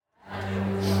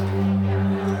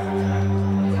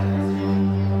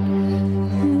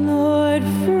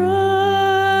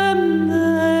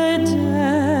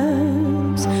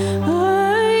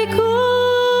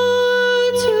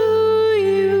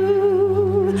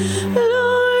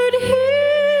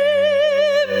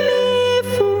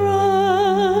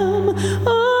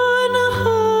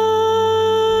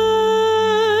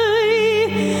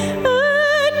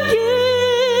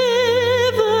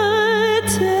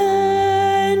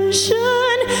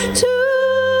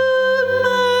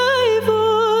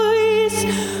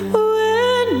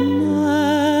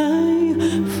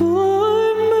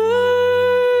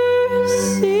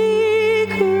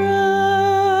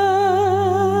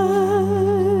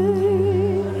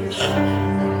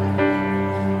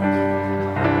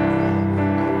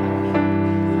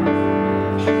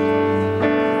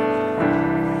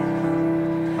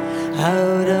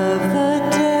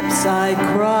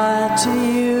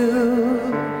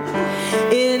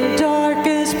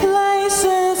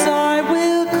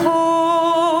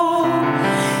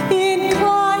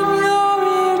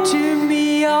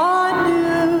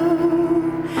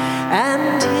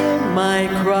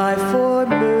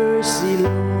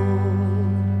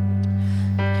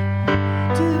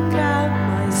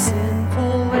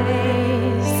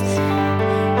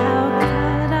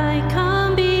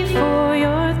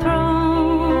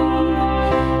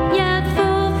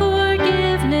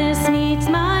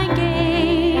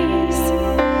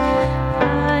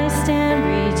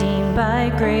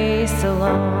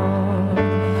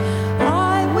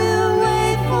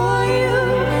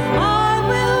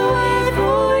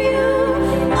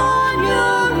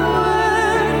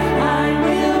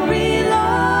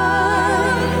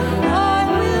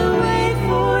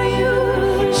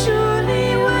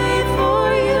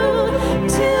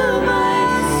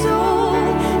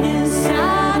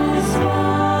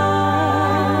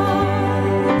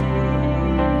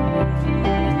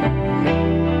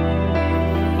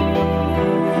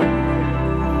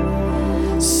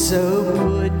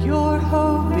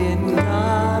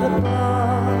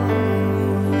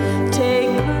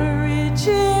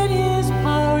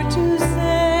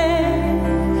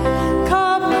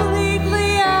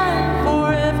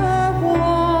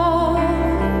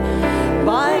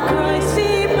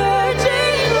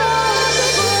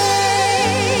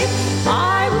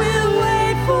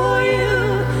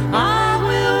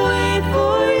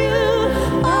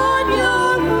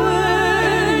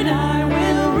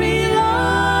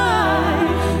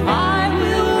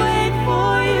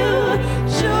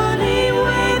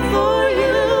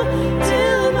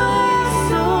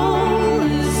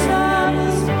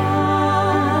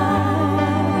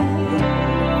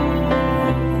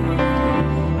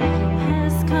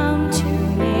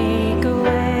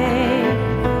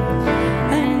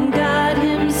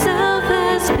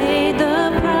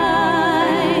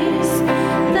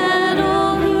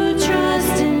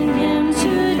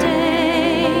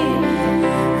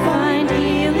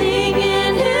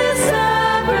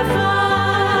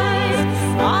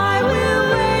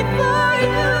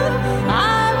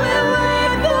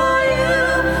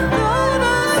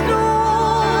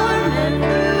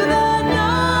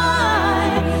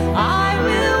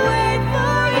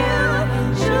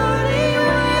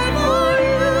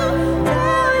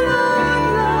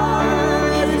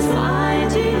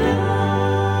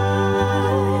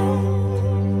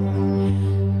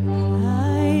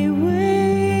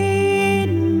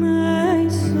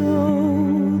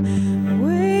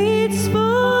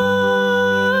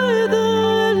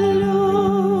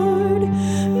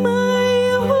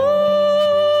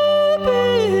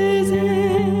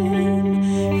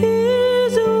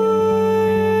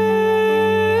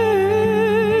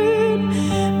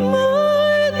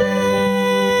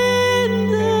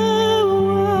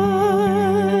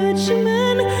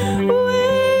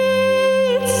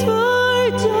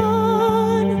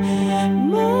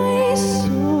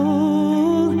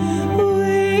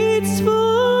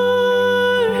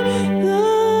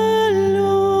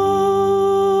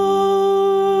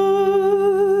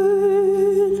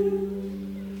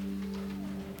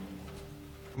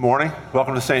Morning.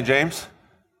 Welcome to St. James.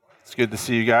 It's good to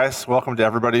see you guys. Welcome to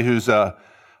everybody who's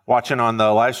watching on the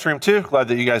live stream too. Glad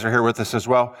that you guys are here with us as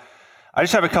well. I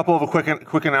just have a couple of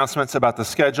quick announcements about the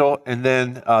schedule, and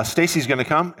then Stacy's going to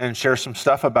come and share some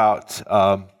stuff about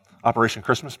Operation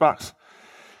Christmas Box.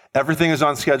 Everything is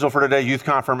on schedule for today. Youth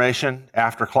confirmation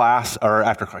after class.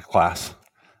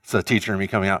 It's a teacher and me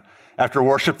coming out. After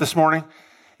worship this morning.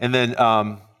 And then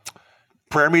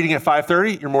prayer meeting at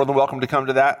 5:30. You're more than welcome to come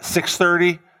to that.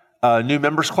 6:30, new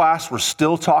members class. We're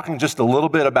still talking just a little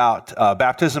bit about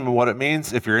baptism and what it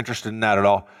means. If you're interested in that at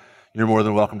all, you're more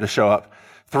than welcome to show up.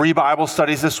 3 Bible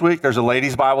studies this week. There's a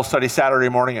ladies' Bible study Saturday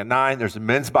morning at 9. There's a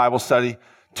men's Bible study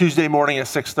Tuesday morning at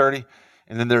 6:30.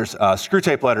 And then there's Screw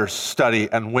Tape Letters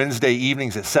study on Wednesday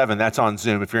evenings at 7. That's on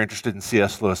Zoom. If you're interested in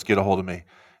C.S. Lewis, get a hold of me,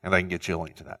 and I can get you a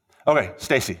link to that. Okay,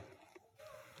 Stacy.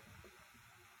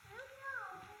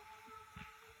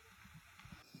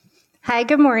 Hi,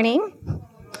 good morning.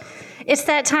 It's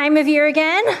that time of year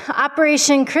again,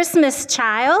 Operation Christmas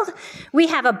Child. We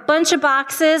have a bunch of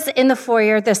boxes in the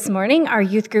foyer this morning. Our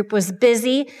youth group was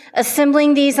busy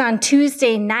assembling these on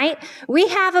Tuesday night. We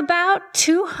have about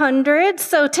 200,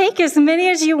 so take as many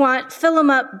as you want, fill them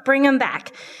up, bring them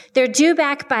back. They're due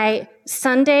back by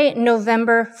Sunday,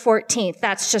 November 14th.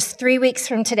 That's just 3 weeks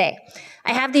from today.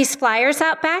 I have these flyers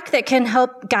out back that can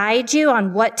help guide you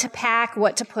on what to pack,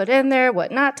 what to put in there,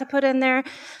 what not to put in there.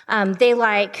 They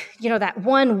like, that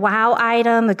one wow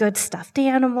item, a good stuffed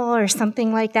animal or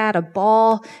something like that, a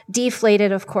ball,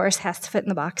 deflated, of course, has to fit in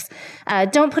the box.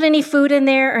 Don't put any food in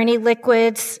there or any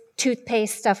liquids,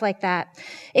 toothpaste, stuff like that.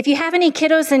 If you have any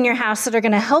kiddos in your house that are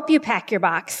going to help you pack your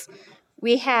box,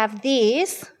 we have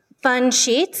these fun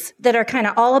sheets that are kind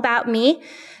of all about me.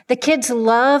 The kids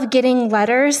love getting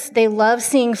letters. They love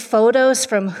seeing photos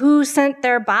from who sent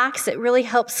their box. It really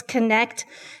helps connect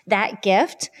that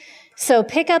gift. So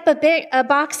pick up a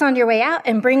box on your way out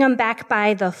and bring them back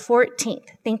by the 14th.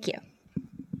 Thank you.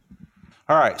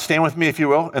 All right, stand with me if you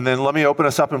will, and then let me open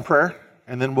us up in prayer,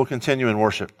 and then we'll continue in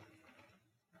worship.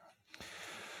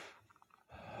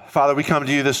 Father, we come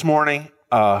to you this morning,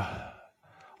 all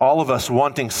of us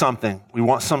wanting something. We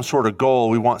want some sort of goal.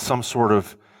 We want some sort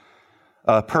of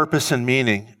purpose and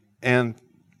meaning. And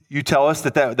you tell us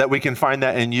that we can find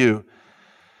that in you.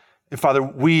 And Father,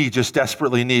 we just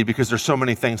desperately need, because there's so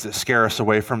many things that scare us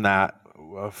away from that.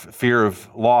 Fear of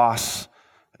loss,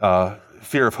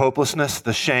 fear of hopelessness,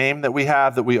 the shame that we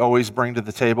have that we always bring to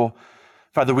the table.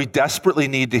 Father, we desperately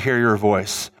need to hear your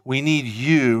voice. We need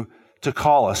you to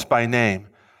call us by name,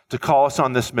 to call us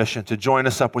on this mission, to join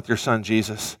us up with your son,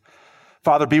 Jesus.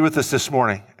 Father, be with us this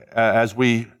morning as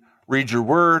we read your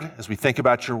word, as we think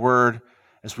about your word,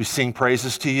 as we sing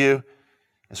praises to you,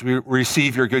 as we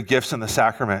receive your good gifts in the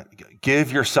sacrament. Give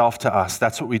yourself to us.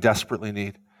 That's what we desperately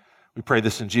need. We pray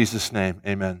this in Jesus' name.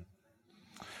 Amen.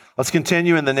 Let's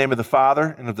continue in the name of the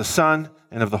Father, and of the Son,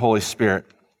 and of the Holy Spirit.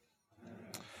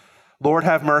 Lord,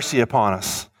 have mercy upon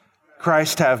us.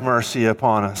 Christ, have mercy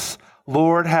upon us.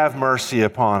 Lord, have mercy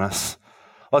upon us.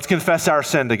 Let's confess our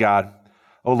sin to God.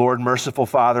 O Lord, merciful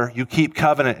Father, you keep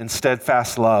covenant and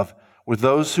steadfast love with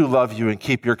those who love you and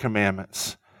keep your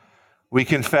commandments. We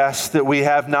confess that we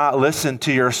have not listened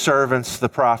to your servants, the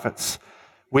prophets.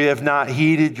 We have not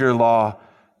heeded your law,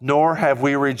 nor have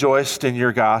we rejoiced in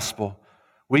your gospel.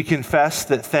 We confess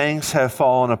that things have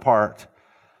fallen apart.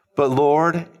 But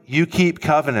Lord, you keep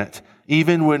covenant,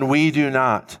 even when we do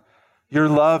not. Your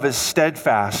love is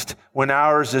steadfast when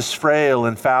ours is frail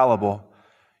and fallible.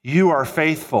 You are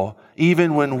faithful,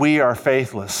 even when we are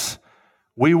faithless.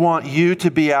 We want you to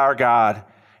be our God,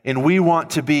 and we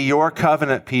want to be your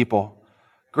covenant people.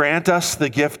 Grant us the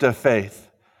gift of faith.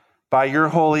 By your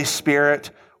Holy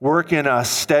Spirit, work in us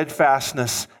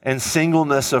steadfastness and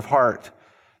singleness of heart,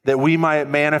 that we might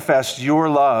manifest your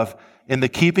love in the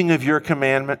keeping of your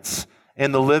commandments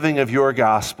and the living of your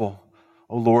gospel.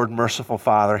 O Lord, merciful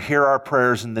Father, hear our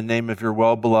prayers in the name of your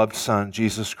well-beloved Son,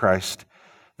 Jesus Christ,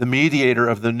 the mediator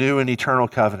of the new and eternal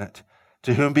covenant,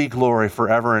 to whom be glory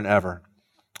forever and ever.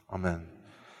 Amen.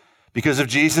 Because of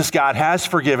Jesus, God has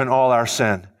forgiven all our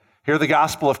sin. Hear the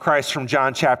gospel of Christ from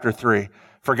John chapter 3.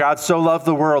 For God so loved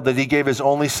the world that he gave his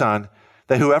only Son,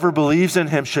 that whoever believes in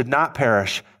him should not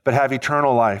perish, but have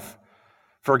eternal life.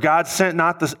 For God sent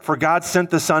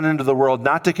the Son into the world,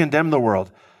 not to condemn the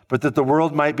world, but that the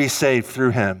world might be saved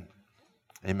through him.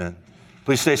 Amen.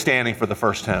 Please stay standing for the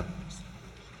first hymn.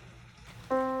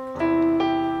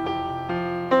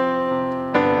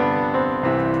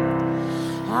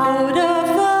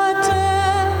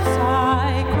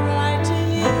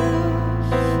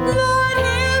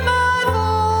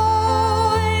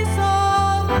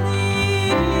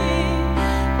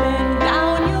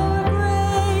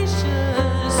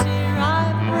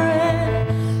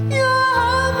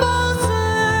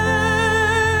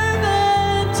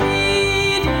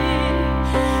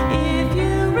 If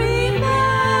you read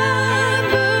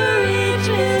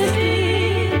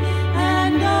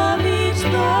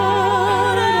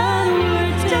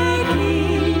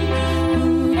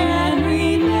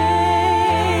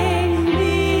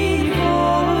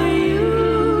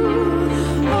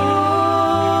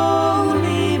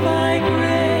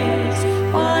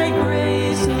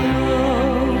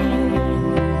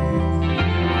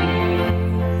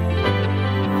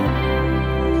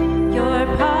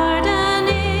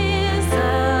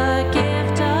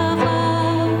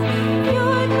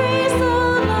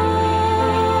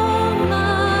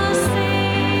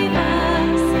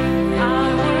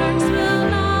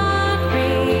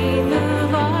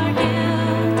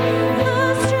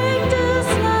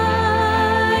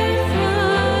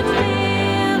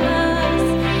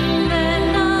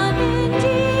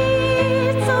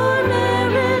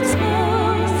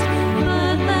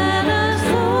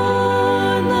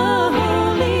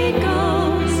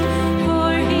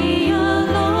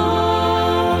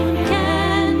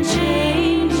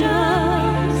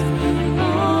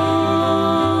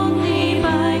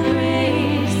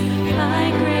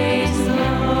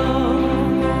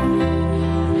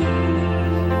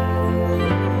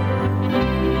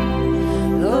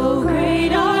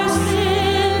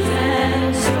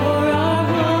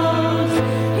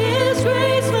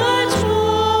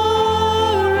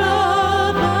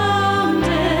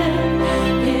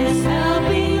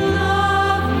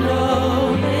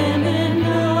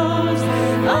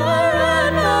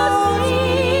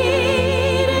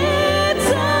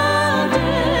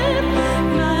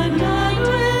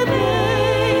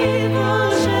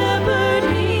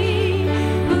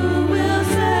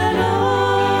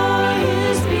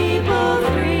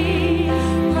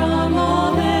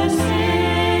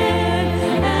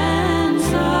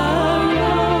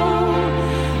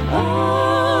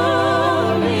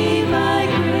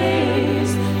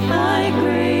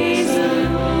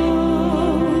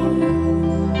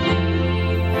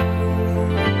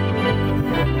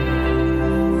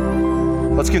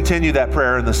continue that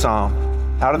prayer in the psalm.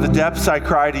 Out of the depths I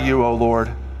cry to you, O Lord.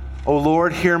 O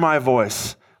Lord, hear my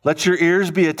voice. Let your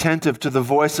ears be attentive to the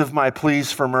voice of my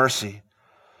pleas for mercy.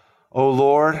 O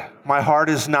Lord, my heart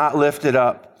is not lifted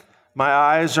up. My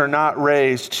eyes are not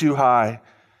raised too high.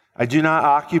 I do not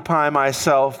occupy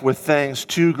myself with things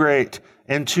too great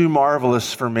and too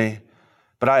marvelous for me,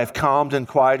 but I have calmed and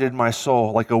quieted my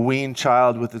soul like a weaned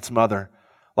child with its mother.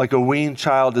 Like a weaned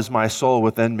child is my soul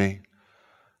within me.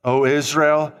 O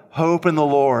Israel, hope in the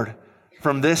Lord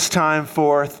from this time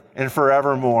forth and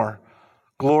forevermore.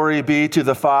 Glory be to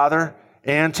the Father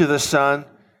and to the Son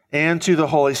and to the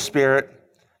Holy Spirit,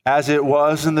 as it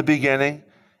was in the beginning,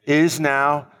 is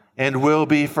now, and will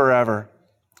be forever.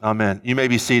 Amen. You may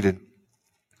be seated.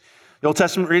 The Old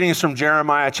Testament reading is from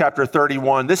Jeremiah chapter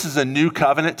 31. This is a new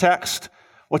covenant text.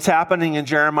 What's happening in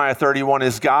Jeremiah 31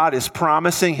 is God is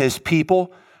promising his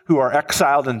people who are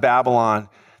exiled in Babylon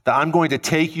that I'm going to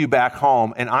take you back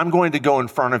home and I'm going to go in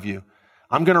front of you.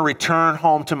 I'm going to return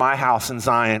home to my house in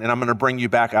Zion and I'm going to bring you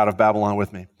back out of Babylon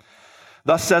with me.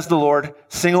 Thus says the Lord,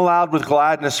 sing aloud with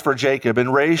gladness for Jacob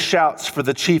and raise shouts for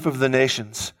the chief of the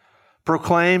nations.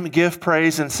 Proclaim, give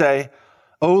praise, and say,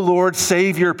 O Lord,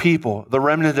 save your people, the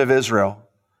remnant of Israel.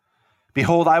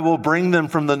 Behold, I will bring them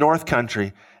from the north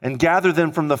country and gather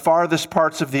them from the farthest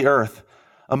parts of the earth,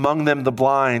 among them the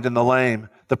blind and the lame,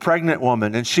 the pregnant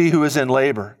woman and she who is in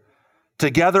labor.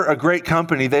 Together a great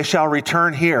company, they shall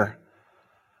return here.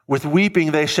 With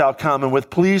weeping they shall come, and with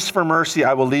pleas for mercy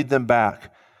I will lead them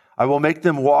back. I will make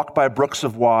them walk by brooks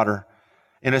of water,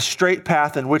 in a straight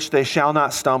path in which they shall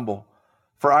not stumble.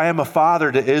 For I am a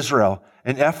father to Israel,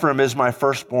 and Ephraim is my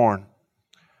firstborn.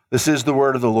 This is the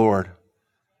word of the Lord.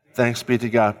 Thanks be to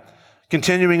God.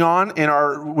 Continuing on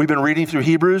we've been reading through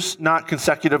Hebrews, not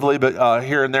consecutively, but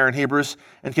here and there in Hebrews.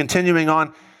 And continuing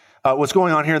on, what's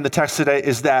going on here in the text today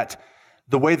is that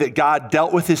the way that God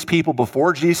dealt with his people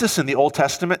before Jesus in the Old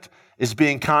Testament is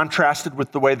being contrasted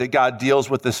with the way that God deals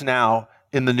with us now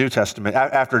in the New Testament,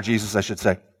 after Jesus, I should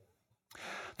say.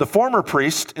 The former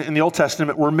priests in the Old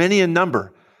Testament were many in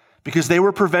number because they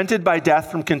were prevented by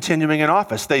death from continuing in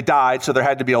office. They died, so there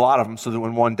had to be a lot of them, so that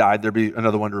when one died, there'd be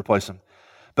another one to replace him.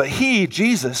 But he,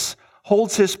 Jesus,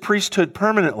 holds his priesthood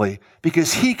permanently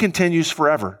because he continues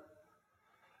forever.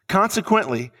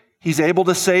 Consequently, he's able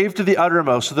to save to the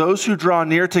uttermost those who draw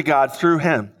near to God through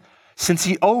him, since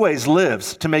he always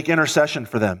lives to make intercession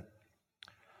for them.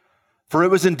 For it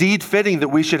was indeed fitting that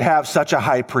we should have such a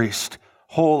high priest,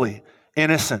 holy,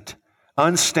 innocent,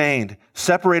 unstained,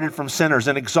 separated from sinners,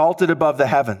 and exalted above the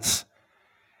heavens.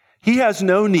 He has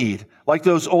no need, like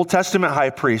those Old Testament high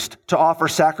priests, to offer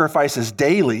sacrifices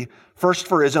daily, first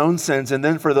for his own sins and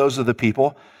then for those of the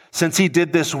people, since he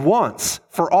did this once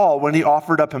for all when he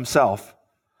offered up himself.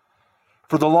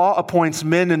 For the law appoints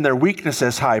men in their weakness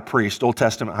as high priest, Old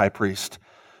Testament high priest.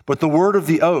 But the word of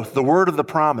the oath, the word of the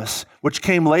promise, which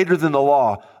came later than the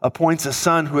law, appoints a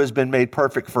son who has been made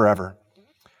perfect forever.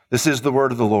 This is the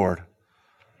word of the Lord.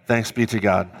 Thanks be to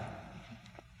God.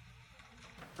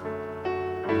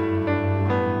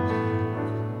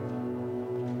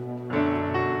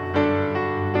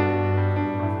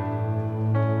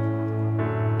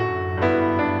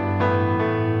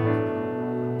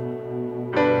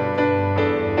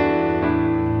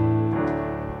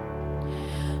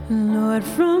 Lord,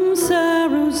 from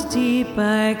sorrow's deep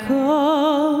I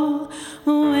call,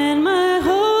 when my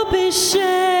hope is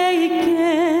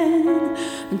shaken,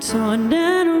 torn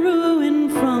and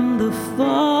ruined from the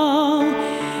fall.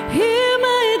 Hear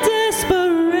my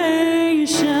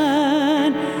desperation,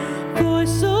 for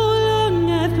so long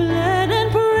I've pled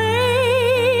and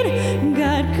prayed.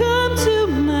 God, come to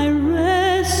my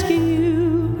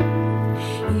rescue.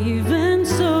 Even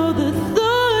so the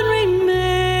thorn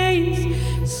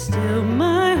remains, still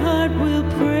my heart will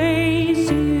praise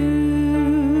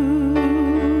you.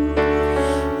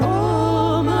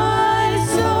 Oh, my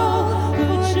soul,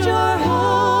 put your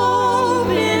hope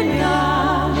in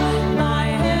God, my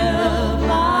help,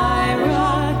 my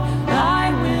rock,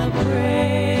 I will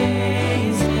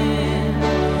praise him.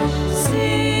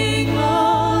 Sing,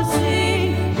 oh,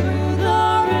 sing through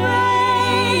the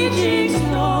raging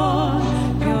storm,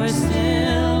 you're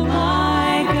still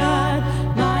my God,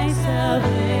 my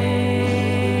salvation.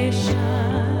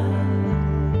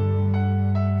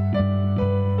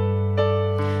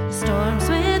 Storms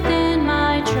within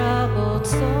my troubled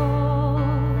soul,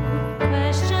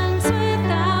 questions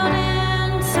without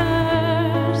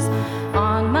answers.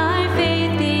 On my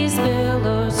faith these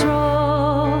billows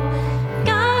roll.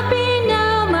 God be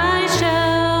now my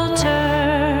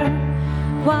shelter.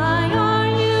 Why are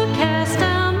you cast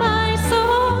down, my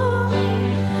soul?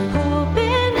 Hope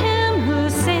in him who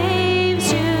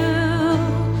saves you.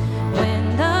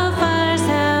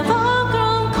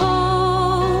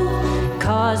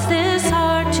 cause this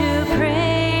heart to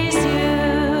praise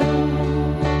you.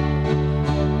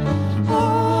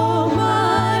 Oh,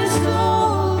 my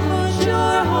soul, put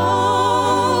your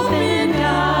hope in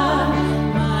God,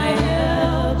 my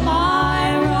help,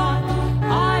 my rock.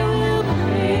 I will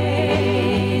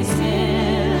praise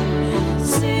Him.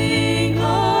 Sing,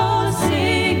 oh,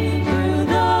 sing through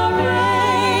the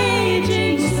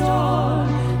raging storm.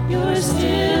 You're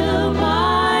still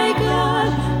my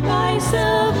God, my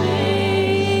salvation.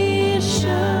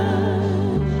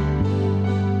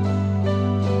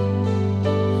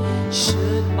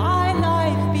 Should my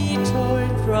life be torn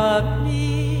from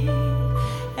me,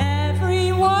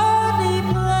 every worldly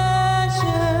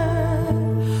pleasure,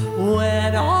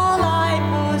 when all I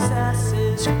possess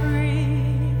is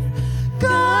grief,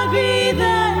 God be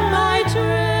then my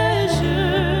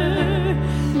treasure,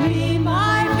 be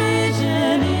my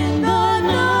vision in the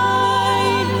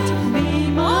night,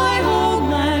 be my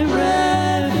home and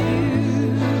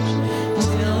refuge,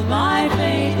 till my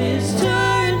faith is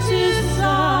turned to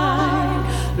sight.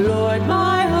 Lord,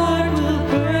 my heart will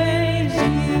praise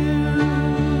you.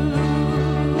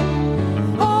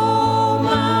 Oh,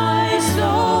 my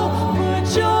soul,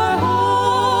 put your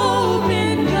hope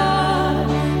in God,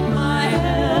 my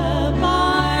help,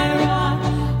 my rock.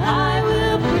 I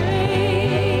will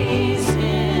praise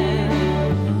Him.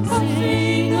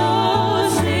 Sing, oh,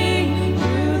 sing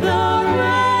through the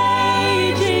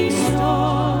raging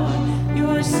storm.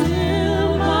 You're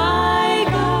still my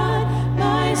God,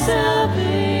 my salvation.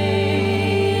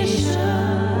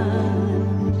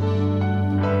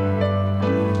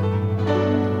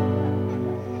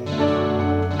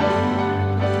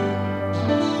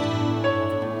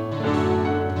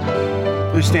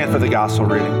 Please stand for the gospel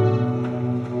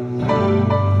reading.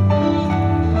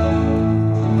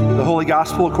 The Holy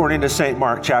Gospel according to St.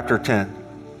 Mark, chapter 10.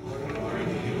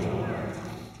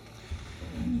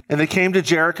 And they came to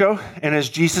Jericho, and as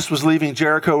Jesus was leaving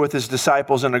Jericho with his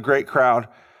disciples and a great crowd,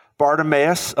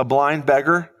 Bartimaeus, a blind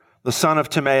beggar, the son of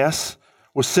Timaeus,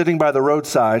 was sitting by the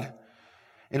roadside.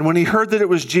 And when he heard that it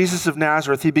was Jesus of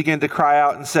Nazareth, he began to cry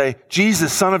out and say,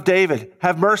 Jesus, son of David,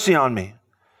 have mercy on me.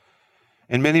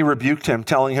 And many rebuked him,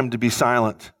 telling him to be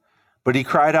silent. But he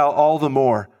cried out all the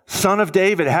more, Son of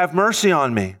David, have mercy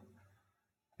on me.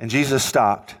 And Jesus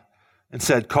stopped and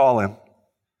said, Call him.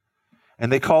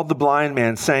 And they called the blind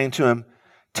man, saying to him,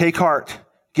 Take heart,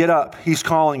 get up, he's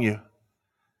calling you.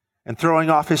 And throwing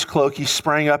off his cloak, he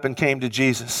sprang up and came to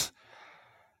Jesus.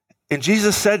 And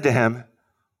Jesus said to him,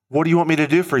 What do you want me to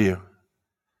do for you?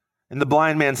 And the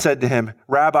blind man said to him,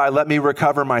 Rabbi, let me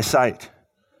recover my sight.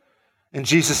 And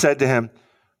Jesus said to him,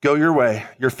 Go your way,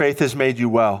 your faith has made you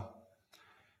well.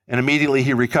 And immediately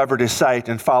he recovered his sight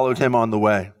and followed him on the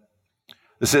way.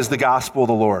 This is the gospel of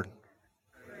the Lord.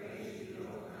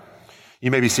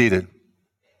 You may be seated.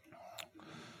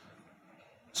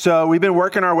 So we've been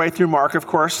working our way through Mark, of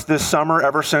course, this summer,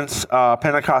 ever since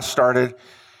Pentecost started.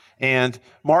 And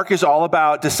Mark is all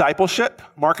about discipleship.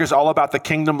 Mark is all about the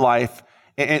kingdom life.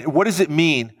 And what does it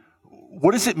mean?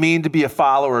 What does it mean to be a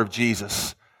follower of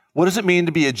Jesus? What does it mean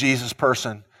to be a Jesus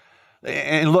person?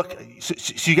 And look,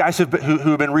 so you guys who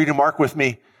have been reading Mark with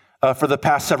me for the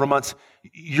past several months,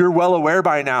 you're well aware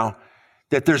by now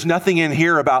that there's nothing in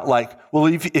here about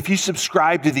if you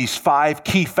subscribe to these 5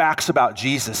 key facts about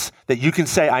Jesus that you can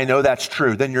say, I know that's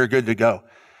true, then you're good to go.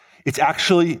 It's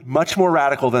actually much more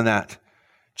radical than that.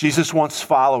 Jesus wants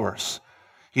followers.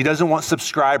 He doesn't want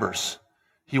subscribers.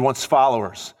 He wants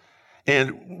followers.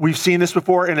 And we've seen this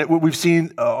before, and we've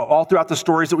seen all throughout the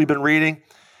stories that we've been reading,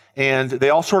 and they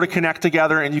all sort of connect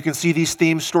together, and you can see these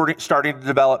themes starting to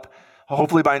develop,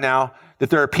 hopefully by now, that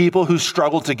there are people who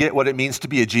struggle to get what it means to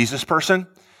be a Jesus person,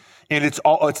 and it's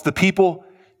the people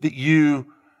that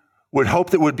you would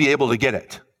hope that would be able to get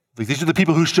it. Like, these are the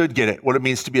people who should get it, what it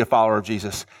means to be a follower of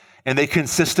Jesus, and they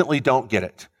consistently don't get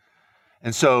it.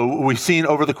 And so we've seen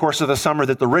over the course of the summer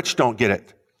that the rich don't get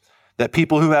it. That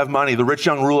people who have money, the rich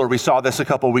young ruler, we saw this a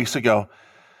couple weeks ago.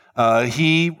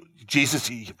 He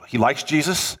likes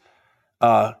Jesus.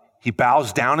 He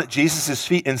bows down at Jesus'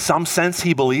 feet. In some sense,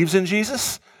 he believes in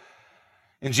Jesus.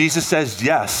 And Jesus says,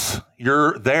 yes,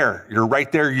 you're there. You're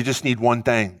right there. You just need one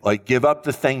thing. Give up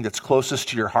the thing that's closest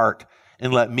to your heart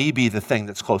and let me be the thing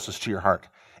that's closest to your heart.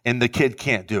 And the kid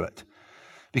can't do it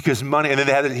because money. And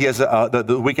then he has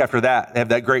the week after that, they have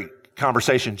that great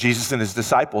conversation, Jesus and his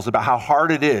disciples, about how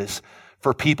hard it is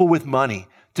for people with money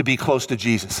to be close to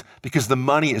Jesus because the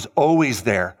money is always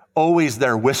there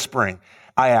whispering,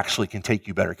 I actually can take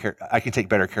you better care. I can take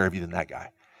better care of you than that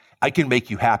guy. I can make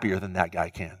you happier than that guy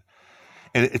can.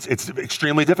 And it's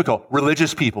extremely difficult.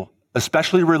 Religious people,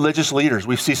 especially religious leaders,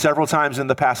 we've seen several times in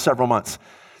the past several months,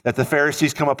 that the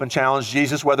Pharisees come up and challenge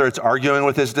Jesus, whether it's arguing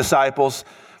with his disciples,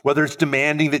 whether it's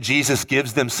demanding that Jesus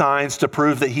gives them signs to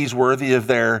prove that he's worthy of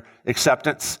their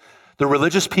acceptance. The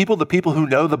religious people, the people who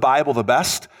know the Bible the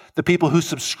best, the people who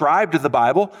subscribe to the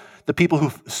Bible, the people who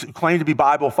claim to be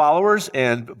Bible followers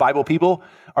and Bible people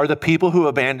are the people who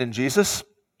abandon Jesus.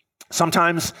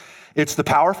 Sometimes it's the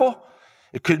powerful.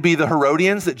 It could be the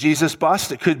Herodians that Jesus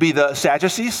bust. It could be the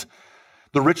Sadducees.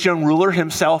 The rich young ruler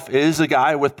himself is a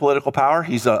guy with political power.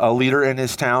 He's a leader in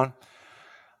his town.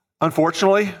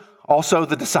 Unfortunately, also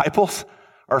the disciples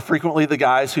are frequently the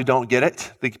guys who don't get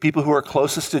it. The people who are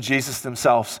closest to Jesus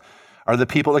themselves are the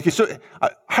people. So I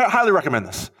highly recommend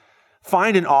this.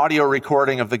 Find an audio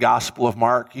recording of the Gospel of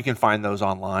Mark. You can find those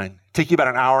online. Take you about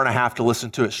an hour and a half to listen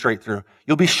to it straight through.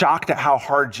 You'll be shocked at how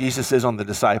hard Jesus is on the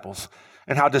disciples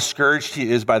and how discouraged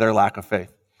he is by their lack of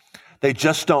faith. They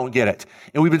just don't get it.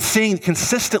 And we've been seeing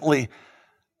consistently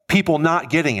people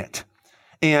not getting it.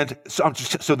 And so,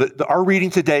 our reading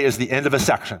today is the end of a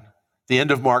section, the end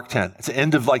of Mark 10. It's the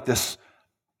end of like this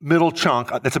middle chunk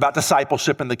that's about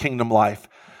discipleship in the kingdom life.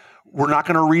 We're not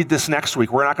going to read this next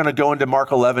week. We're not going to go into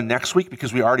Mark 11 next week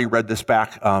because we already read this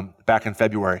back in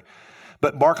February.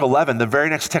 But Mark 11, the very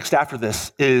next text after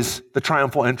this, is the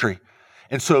triumphal entry.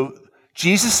 And so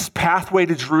Jesus' pathway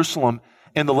to Jerusalem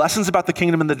and the lessons about the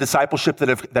kingdom and the discipleship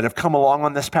that have come along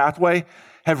on this pathway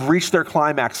have reached their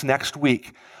climax next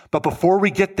week. But before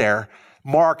we get there,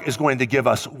 Mark is going to give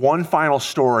us one final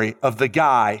story of the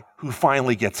guy who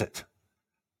finally gets it.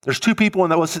 There's two people,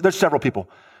 there's several people,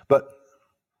 but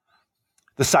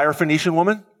the Syrophoenician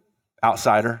woman,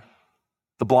 outsider.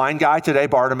 The blind guy today,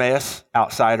 Bartimaeus,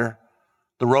 outsider.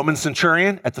 The Roman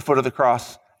centurion at the foot of the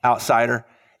cross, outsider.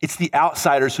 It's the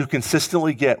outsiders who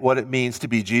consistently get what it means to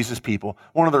be Jesus people.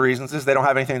 One of the reasons is they don't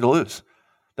have anything to lose.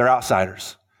 They're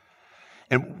outsiders.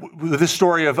 And with this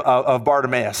story of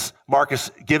Bartimaeus, Mark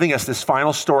is giving us this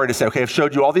final story to say, okay, I've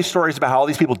showed you all these stories about how all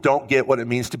these people don't get what it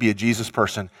means to be a Jesus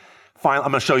person. Finally,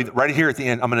 I'm going to show you, right here at the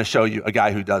end, I'm going to show you a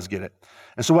guy who does get it.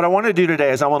 And so what I want to do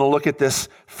today is I want to look at this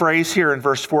phrase here in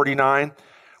verse 49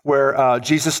 where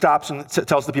Jesus stops and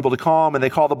tells the people to calm, and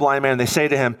they call the blind man, and they say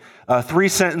to him, 3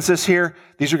 sentences here.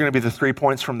 These are going to be the 3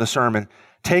 points from the sermon.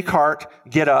 Take heart,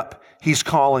 get up, he's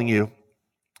calling you.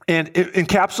 And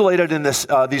encapsulated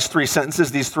in these 3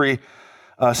 sentences, these 3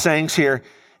 sayings here,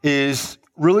 is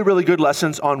really, really good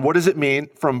lessons on what does it mean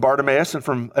from Bartimaeus and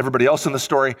from everybody else in the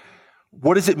story.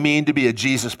 What does it mean to be a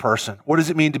Jesus person? What does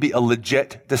it mean to be a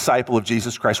legit disciple of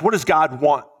Jesus Christ? What does God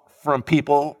want from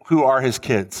people who are his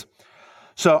kids?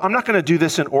 So I'm not going to do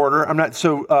this in order.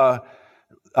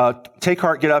 Take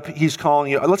heart, get up, he's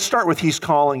calling you. Let's start with he's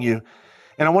calling you.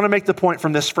 And I want to make the point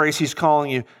from this phrase, he's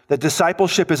calling you, that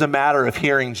discipleship is a matter of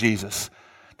hearing Jesus.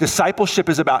 Discipleship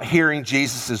is about hearing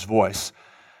Jesus' voice.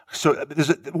 So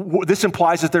this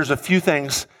implies that there's a few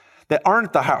things that aren't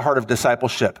at the heart of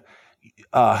discipleship.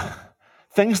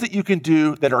 Things that you can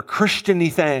do that are Christian-y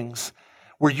things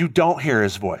where you don't hear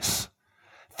his voice.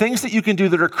 Things that you can do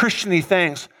that are Christian-y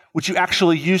things which you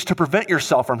actually use to prevent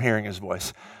yourself from hearing his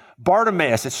voice.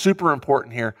 Bartimaeus, it's super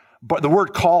important here. But the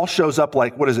word call shows up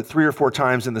 3 or 4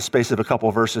 times in the space of a couple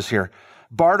of verses here.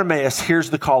 Bartimaeus hears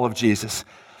the call of Jesus.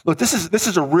 Look, this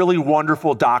is a really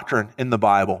wonderful doctrine in the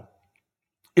Bible.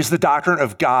 It's the doctrine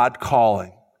of God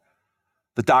calling.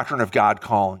 The doctrine of God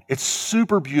calling. It's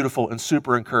super beautiful and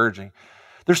super encouraging.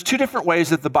 There's 2 different ways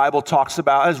that the Bible talks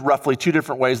about, there's roughly 2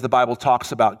 different ways the Bible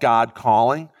talks about God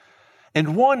calling.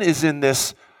 And one is in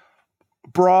this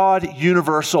broad,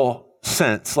 universal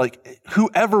sense, like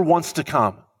whoever wants to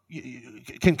come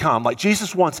can come. Like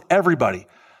Jesus wants everybody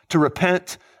to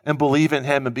repent and believe in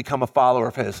him and become a follower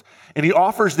of his. And he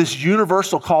offers this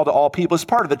universal call to all people as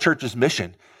part of the church's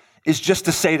mission, is just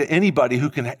to say to anybody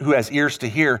who has ears to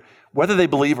hear, whether they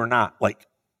believe or not, like,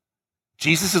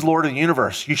 Jesus is Lord of the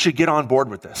universe. You should get on board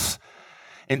with this.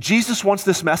 And Jesus wants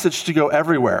this message to go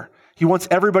everywhere. He wants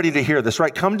everybody to hear this,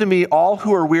 right? Come to me, all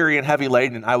who are weary and heavy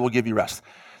laden, and I will give you rest.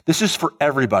 This is for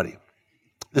everybody.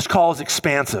 This call is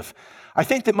expansive. I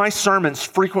think that my sermons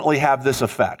frequently have this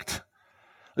effect.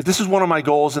 This is one of my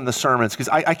goals in the sermons, because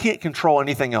I can't control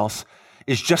anything else,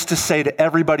 is just to say to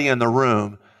everybody in the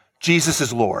room, Jesus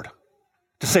is Lord.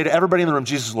 To say to everybody in the room,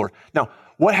 Jesus is Lord. Now,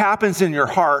 what happens in your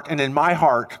heart and in my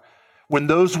heart when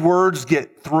those words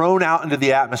get thrown out into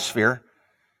the atmosphere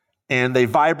and they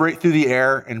vibrate through the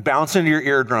air and bounce into your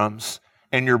eardrums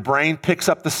and your brain picks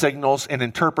up the signals and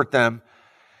interpret them,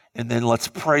 and then let's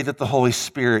pray that the Holy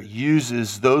Spirit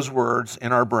uses those words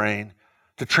in our brain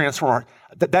to transform our...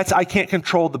 I can't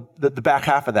control the back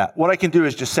half of that. What I can do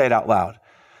is just say it out loud.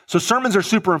 So sermons are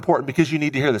super important because you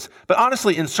need to hear this. But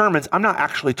honestly, in sermons, I'm not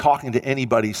actually talking to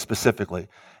anybody specifically.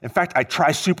 In fact, I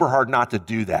try super hard not to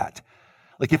do that.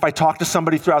 Like if I talk to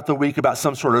somebody throughout the week about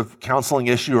some sort of counseling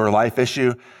issue or life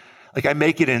issue, like I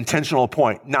make it an intentional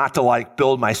point not to like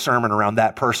build my sermon around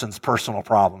that person's personal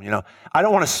problem. I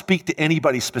don't want to speak to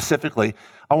anybody specifically.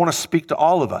 I want to speak to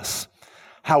all of us.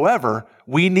 However,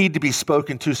 we need to be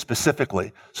spoken to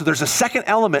specifically. So there's a second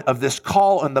element of this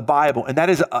call in the Bible, and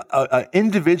that is an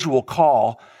individual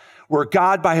call where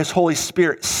God, by his Holy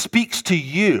Spirit, speaks to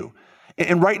you.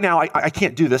 And right now, I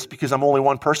can't do this because I'm only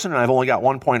one person and I've only got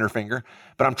one pointer finger,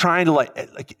 but I'm trying to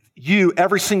like you,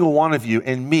 every single one of you,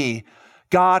 and me,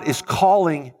 God is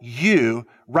calling you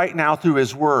right now through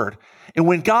his word. And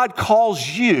when God calls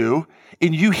you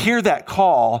and you hear that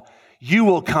call, you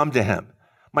will come to him.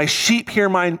 My sheep hear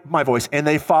my voice, and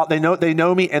they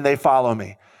know me, and they follow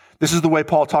me. This is the way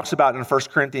Paul talks about in 1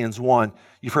 Corinthians 1.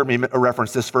 You've heard me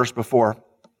reference this verse before.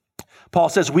 Paul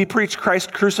says, we preach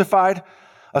Christ crucified,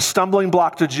 a stumbling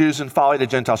block to Jews and folly to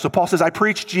Gentiles. So Paul says, I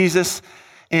preach Jesus,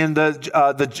 and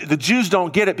the Jews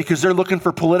don't get it because they're looking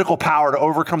for political power to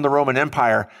overcome the Roman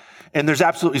Empire, and there's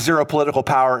absolutely zero political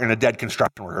power in a dead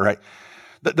construction worker, right?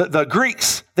 The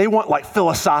Greeks, they want like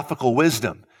philosophical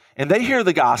wisdom. And they hear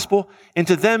the gospel, and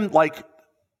to them, like,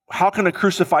 how can a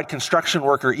crucified construction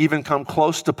worker even come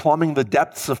close to plumbing the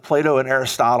depths of Plato and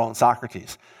Aristotle and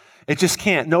Socrates? It just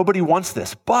can't. Nobody wants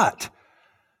this. But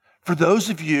for those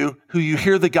of you who you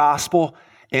hear the gospel,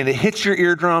 and it hits your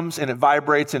eardrums, and it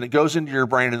vibrates, and it goes into your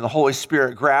brain, and the Holy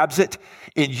Spirit grabs it,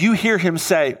 and you hear him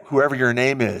say, whoever your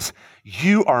name is,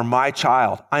 you are my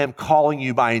child. I am calling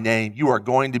you by name. You are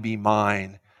going to be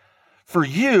mine. For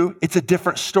you, it's a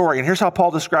different story. And here's how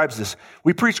Paul describes this.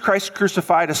 We preach Christ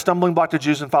crucified, a stumbling block to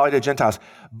Jews and folly to Gentiles.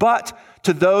 But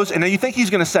to those, and now you think he's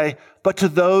going to say, but to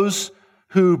those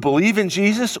who believe in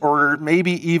Jesus, or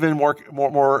maybe even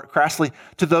more crassly,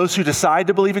 to those who decide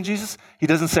to believe in Jesus. He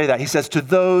doesn't say that. He says to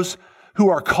those who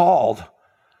are called,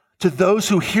 to those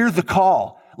who hear the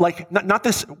call. Like, not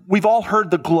this, we've all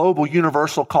heard the global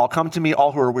universal call, come to me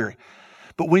all who are weary.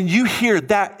 But when you hear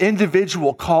that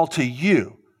individual call to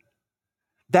you,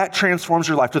 that transforms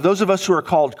your life. To those of us who are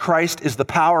called, Christ is the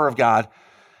power of God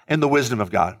and the wisdom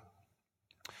of God.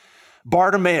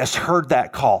 Bartimaeus heard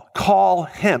that call. Call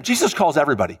him. Jesus calls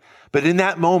everybody. But in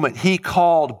that moment, he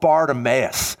called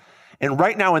Bartimaeus. And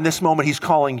right now in this moment, he's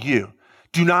calling you.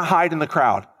 Do not hide in the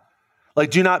crowd. Like,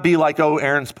 do not be like, oh,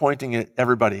 Aaron's pointing at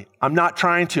everybody. I'm not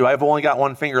trying to. I've only got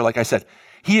one finger, like I said.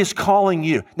 He is calling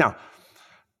you. Now,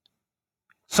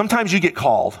 sometimes you get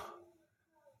called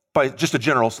by just a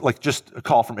general, like just a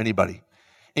call from anybody.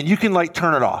 And you can like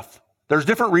turn it off. There's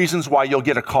different reasons why you'll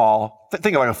get a call.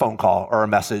 Think of like a phone call or a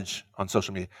message on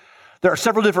social media. There are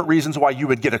several different reasons why you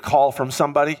would get a call from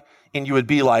somebody and you would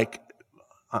be like,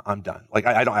 I'm done. Like,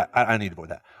 I need to avoid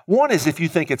that. One is if you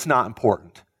think it's not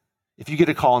important. If you get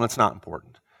a call and it's not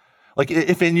important. Like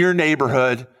if in your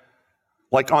neighborhood,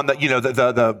 like on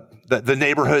the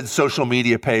neighborhood social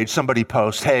media page, somebody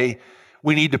posts, hey,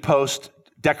 we need to post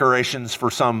decorations for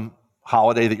some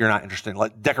holiday that you're not interested in,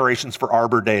 like decorations for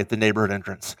Arbor Day at the neighborhood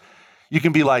entrance. You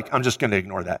can be like, I'm just going to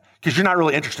ignore that because you're not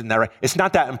really interested in that, right? It's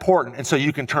not that important, and so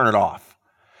you can turn it off.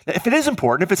 Now, if it is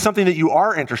important, if it's something that you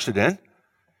are interested in,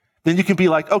 then you can be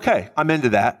like, okay, I'm into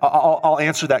that. I'll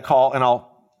answer that call, and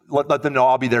I'll let them know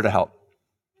I'll be there to help.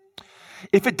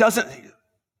 If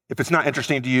it's not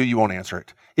interesting to you, you won't answer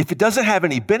it. If it doesn't have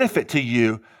any benefit to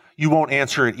you, you won't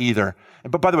answer it either.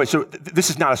 But by the way, so this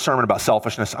is not a sermon about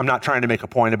selfishness. I'm not trying to make a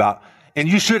point about, and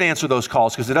you should answer those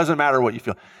calls because it doesn't matter what you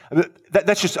feel. I'm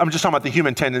just talking about the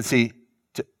human tendency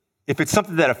to, if it's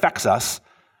something that affects us,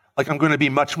 like I'm going to be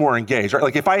much more engaged, right?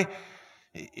 Like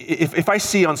if I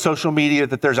see on social media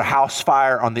that there's a house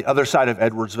fire on the other side of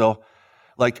Edwardsville,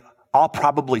 like I'll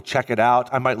probably check it out.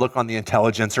 I might look on the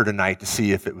Intelligencer tonight to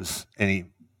see if it was any,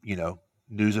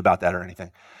 news about that or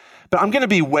anything. But I'm going to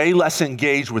be way less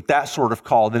engaged with that sort of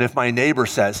call than if my neighbor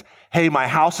says, hey, my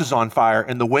house is on fire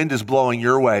and the wind is blowing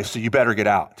your way, so you better get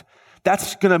out.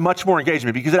 That's going to much more engage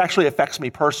me because it actually affects me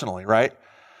personally, right?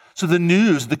 So the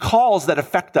news, the calls that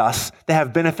affect us, that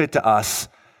have benefit to us,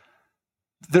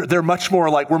 they're much more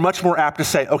like, we're much more apt to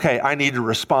say, okay, I need to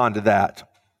respond to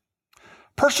that.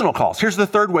 Personal calls. Here's the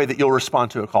third way that you'll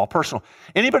respond to a call. Personal.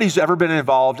 Anybody who's ever been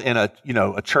involved in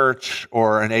a church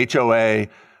or an HOA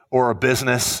or a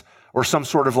business or some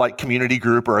sort of like community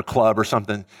group or a club or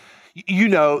something, you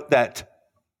know that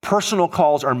personal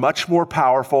calls are much more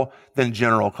powerful than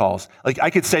general calls. Like I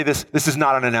could say this is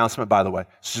not an announcement, by the way.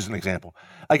 It's just an example.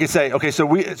 I could say, okay,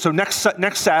 so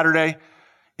next Saturday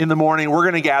in the morning, we're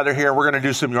going to gather here. We're going to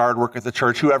do some yard work at the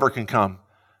church. Whoever can come,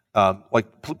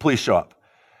 please show up.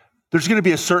 there's going to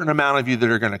be a certain amount of you that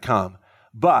are going to come.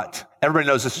 But everybody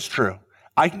knows this is true.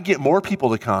 I can get more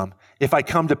people to come if I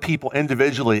come to people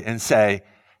individually and say,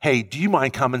 hey, do you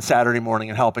mind coming Saturday morning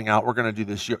and helping out? We're going to do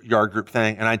this yard group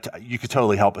thing, and you could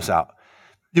totally help us out.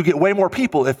 You get way more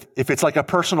people if it's like a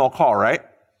personal call, right?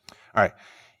 All right.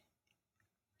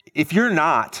 If you're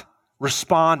not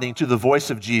responding to the voice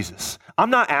of Jesus, I'm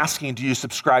not asking, do you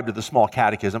subscribe to the small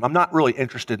catechism? I'm not really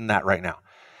interested in that right now.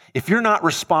 If you're not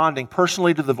responding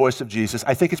personally to the voice of Jesus,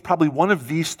 I think it's probably one of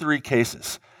these three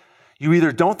cases. You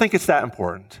either don't think it's that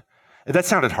important, and that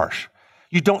sounded harsh.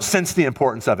 You don't sense the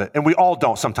importance of it, and we all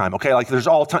don't sometime, okay? Like there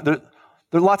are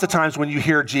lots of times when you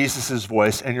hear Jesus'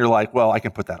 voice and you're like, well, I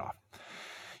can put that off.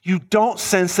 You don't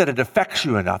sense that it affects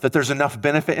you enough, that there's enough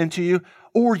benefit into you,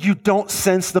 or you don't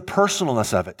sense the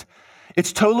personalness of it.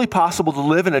 It's totally possible to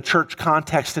live in a church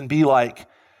context and be like,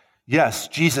 yes,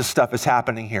 Jesus stuff is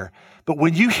happening here. But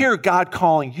when you hear God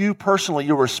calling you personally,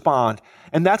 you'll respond.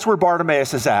 And that's where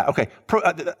Bartimaeus is at. Okay,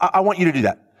 I want you to do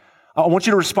that. I want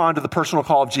you to respond to the personal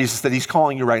call of Jesus that he's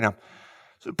calling you right now.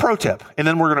 So, pro tip, and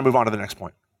then we're going to move on to the next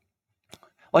point.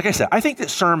 Like I said, I think that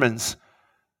sermons,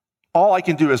 all I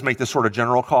can do is make this sort of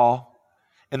general call,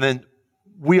 and then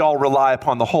we all rely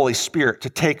upon the Holy Spirit to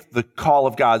take the call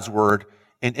of God's word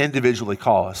and individually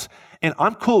call us. And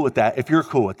I'm cool with that if you're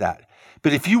cool with that.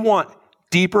 But if you want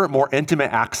deeper, more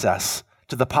intimate access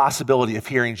to the possibility of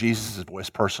hearing Jesus' voice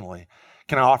personally,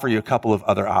 can I offer you a couple of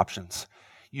other options?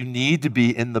 You need to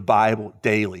be in the Bible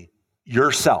daily.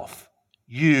 Yourself,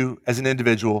 you as an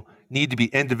individual, need to be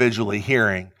individually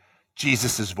hearing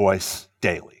Jesus' voice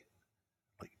daily.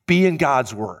 Like, be in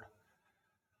God's word.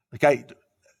 Like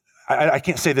I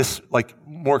can't say this like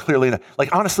more clearly.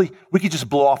 Like honestly, we could just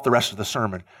blow off the rest of the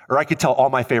sermon, or I could tell all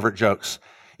my favorite jokes.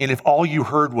 And if all you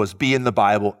heard was be in the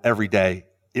Bible every day,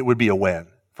 it would be a win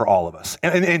for all of us,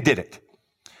 and did it.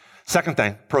 Second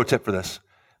thing, pro tip for this,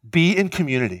 be in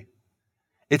community.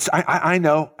 I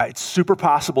know it's super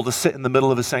possible to sit in the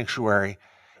middle of a sanctuary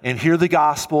and hear the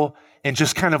gospel and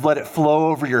just kind of let it flow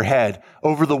over your head,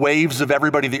 over the waves of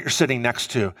everybody that you're sitting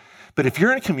next to. But if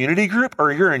you're in a community group,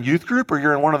 or you're in youth group, or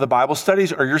you're in one of the Bible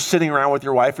studies, or you're sitting around with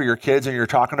your wife or your kids and you're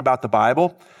talking about the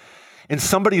Bible, and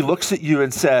somebody looks at you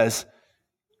and says,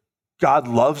 God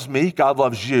loves me, God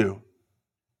loves you,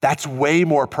 that's way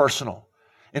more personal.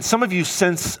 And some of you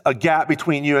sense a gap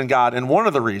between you and God, and one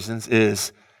of the reasons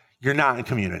is you're not in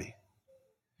community.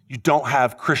 You don't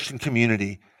have Christian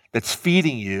community that's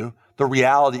feeding you the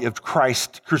reality of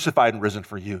Christ crucified and risen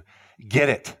for you. Get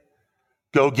it.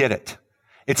 Go get it.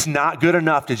 It's not good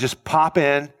enough to just pop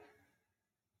in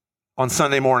on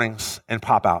Sunday mornings and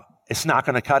pop out. It's not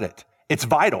going to cut it. It's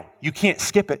vital. You can't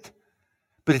skip it,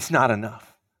 but it's not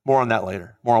enough. More on that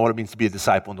later. More on what it means to be a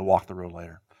disciple and to walk the road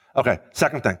later. Okay,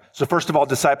 second thing. So first of all,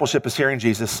 discipleship is hearing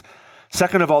Jesus.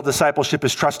 Second of all, discipleship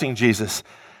is trusting Jesus.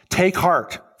 Take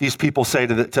heart, these people say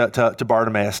to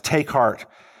Bartimaeus. Take heart.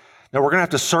 Now, we're going to have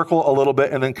to circle a little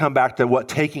bit and then come back to what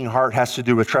taking heart has to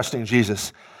do with trusting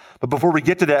Jesus. But before we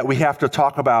get to that, we have to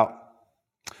talk about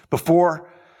before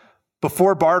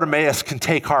Bartimaeus can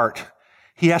take heart,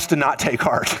 he has to not take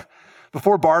heart.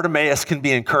 Before Bartimaeus can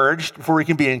be encouraged, before he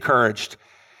can be encouraged,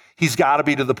 he's got to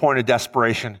be to the point of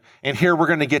desperation. And here we're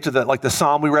going to get to the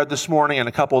psalm we read this morning and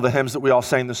a couple of the hymns that we all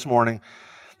sang this morning.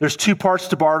 There's two parts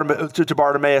to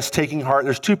Bartimaeus taking heart.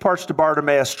 There's two parts to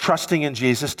Bartimaeus trusting in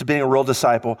Jesus, to being a real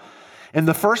disciple. And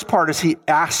the first part is he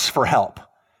asks for help.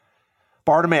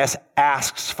 Bartimaeus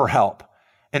asks for help.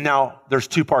 And now there's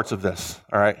two parts of this,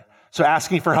 all right? So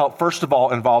asking for help, first of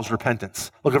all, involves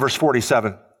repentance. Look at verse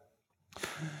 47.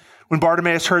 When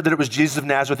Bartimaeus heard that it was Jesus of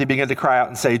Nazareth, he began to cry out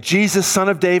and say, Jesus, Son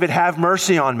of David, have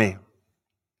mercy on me.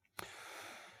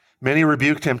 Many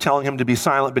rebuked him, telling him to be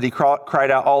silent, but he cried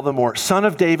out all the more, Son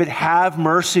of David, have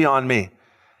mercy on me.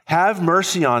 Have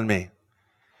mercy on me.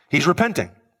 He's repenting.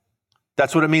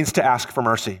 That's what it means to ask for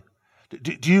mercy.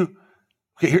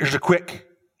 Here's a quick,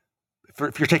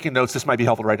 if you're taking notes, this might be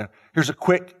helpful right now. Here's a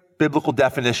quick biblical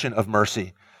definition of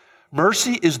mercy.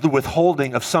 Mercy is the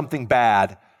withholding of something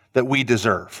bad that we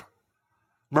deserve.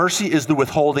 Mercy is the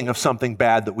withholding of something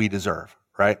bad that we deserve,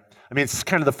 right? I mean, it's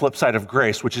kind of the flip side of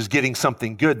grace, which is getting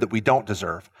something good that we don't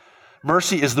deserve.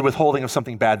 Mercy is the withholding of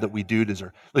something bad that we do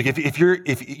deserve. Like if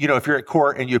you're at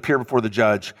court and you appear before the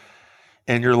judge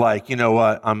and you're like, you know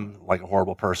what, I'm like a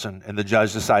horrible person, and the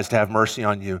judge decides to have mercy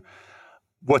on you,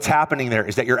 what's happening there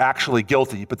is that you're actually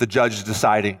guilty, but the judge is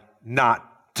deciding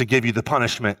not to give you the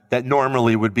punishment that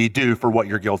normally would be due for what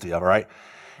you're guilty of, all right?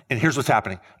 And here's what's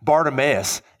happening.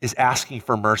 Bartimaeus is asking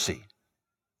for mercy.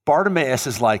 Bartimaeus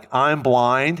is like, I'm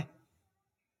blind,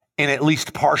 and at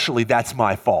least partially that's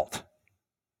my fault,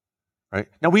 right?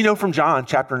 Now we know from John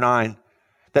chapter 9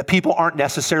 that people aren't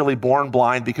necessarily born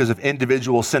blind because of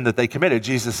individual sin that they committed.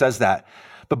 Jesus says that.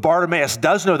 But Bartimaeus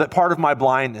does know that part of my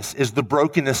blindness is the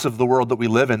brokenness of the world that we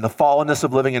live in, the fallenness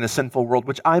of living in a sinful world,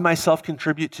 which I myself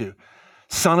contribute to.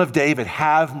 Son of David,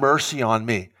 have mercy on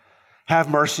me. Have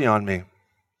mercy on me.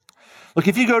 Look,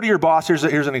 if you go to your boss, here's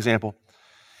an example.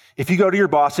 If you go to your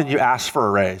boss and you ask for a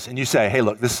raise and you say, hey,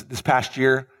 look, this past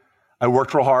year, I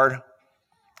worked real hard.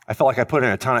 I felt like I put in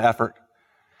a ton of effort.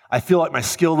 I feel like my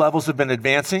skill levels have been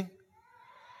advancing.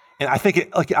 And I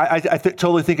think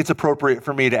totally think it's appropriate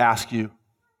for me to ask you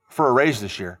for a raise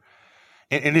this year.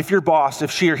 And if your boss,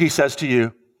 if she or he says to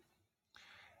you,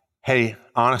 hey,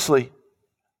 honestly,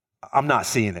 I'm not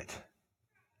seeing it.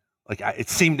 Like it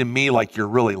seemed to me like you're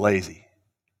really lazy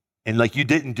and like you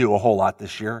didn't do a whole lot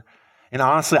this year. And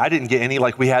honestly, I didn't get any,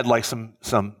 like we had like some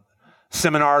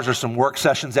seminars or some work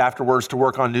sessions afterwards to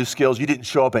work on new skills. You didn't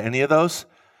show up at any of those.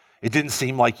 It didn't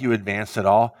seem like you advanced at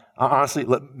all. Honestly,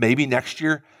 maybe next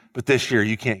year, but this year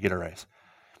you can't get a raise.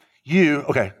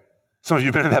 Some of you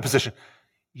have been in that position.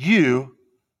 You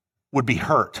would be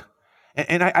hurt.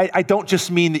 And I don't just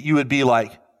mean that you would be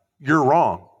like, you're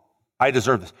wrong. I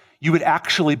deserve this. You would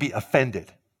actually be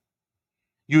offended.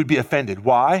 You would be offended.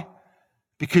 Why?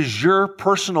 Because your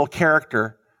personal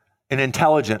character and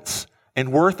intelligence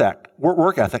and work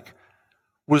ethic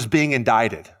was being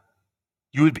indicted.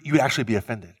 You would actually be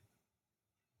offended.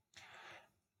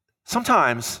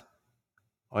 Sometimes,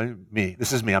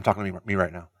 this is me, I'm talking to me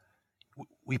right now.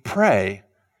 We pray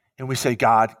and we say,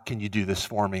 God, can you do this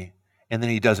for me? And then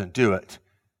he doesn't do it.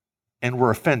 And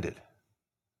we're offended.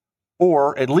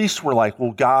 Or at least we're like,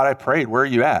 well, God, I prayed. Where are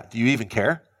you at? Do you even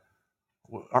care?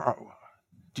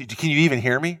 Can you even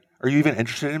hear me? Are you even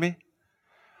interested in me?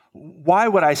 Why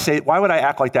would I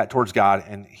act like that towards God?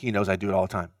 And he knows I do it all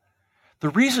the time. The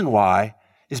reason why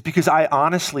is because I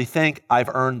honestly think I've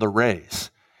earned the raise.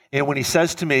 And when he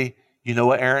says to me, you know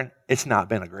what, Aaron, it's not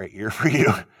been a great year for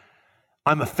you.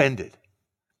 I'm offended.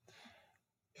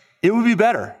 It would be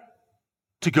better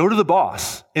to go to the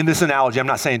boss in this analogy. I'm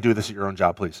not saying do this at your own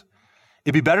job, please.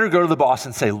 It'd be better to go to the boss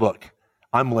and say, look,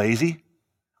 I'm lazy.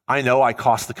 I know I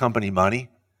cost the company money.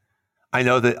 I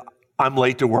know that I'm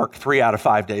late to work 3 out of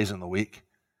 5 days in the week.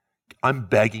 I'm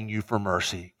begging you for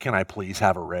mercy. Can I please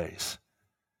have a raise?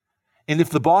 And if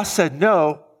the boss said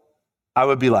no, I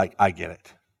would be like, I get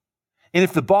it. And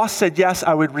if the boss said yes,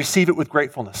 I would receive it with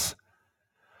gratefulness.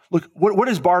 Look, what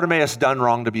has Bartimaeus done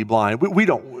wrong to be blind?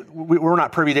 We're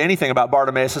not privy to anything about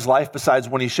Bartimaeus' life besides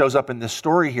when he shows up in this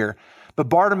story here. But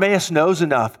Bartimaeus knows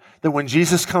enough that when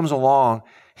Jesus comes along,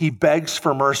 he begs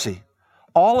for mercy.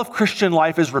 All of Christian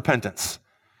life is repentance.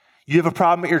 You have a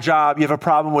problem at your job, you have a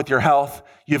problem with your health,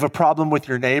 you have a problem with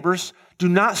your neighbors. Do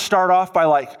not start off by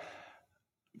like,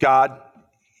 God,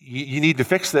 you need to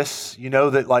fix this. You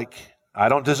know that like, I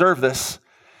don't deserve this.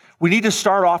 We need to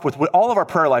start off with, all of our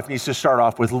prayer life needs to start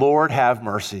off with, Lord, have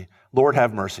mercy. Lord,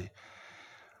 have mercy.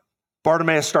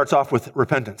 Bartimaeus starts off with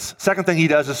repentance. Second thing he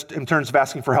does is, in terms of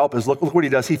asking for help is, look what he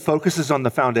does. He focuses on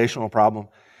the foundational problem.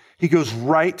 He goes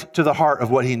right to the heart of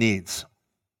what he needs.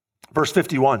 Verse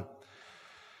 51,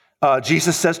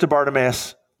 Jesus says to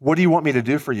Bartimaeus, what do you want me to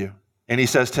do for you? And he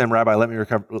says to him, Rabbi, let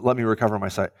me recover my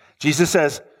sight. Jesus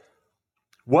says,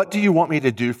 what do you want me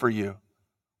to do for you?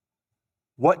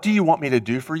 What do you want me to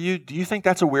do for you? Do you think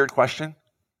that's a weird question?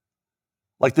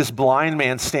 Like this blind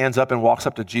man stands up and walks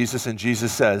up to Jesus and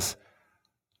Jesus says,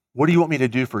 what do you want me to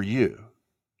do for you?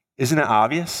 Isn't it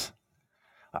obvious?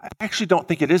 I actually don't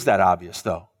think it is that obvious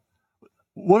though.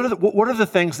 What are the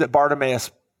things that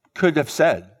Bartimaeus could have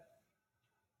said?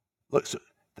 Look, so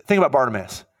think about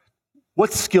Bartimaeus.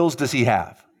 What skills does he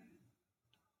have?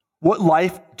 What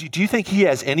life, do you think he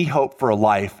has any hope for a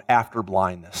life after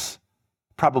blindness?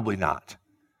 Probably not.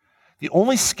 The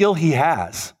only skill he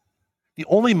has, the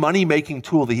only money-making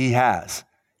tool that he has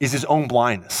is his own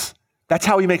blindness. That's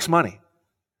how he makes money.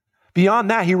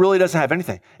 Beyond that, he really doesn't have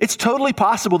anything. It's totally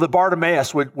possible that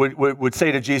Bartimaeus would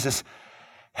say to Jesus,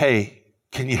 hey,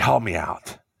 can you help me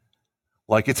out?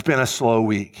 Like it's been a slow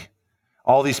week.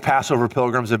 All these Passover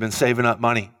pilgrims have been saving up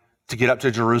money to get up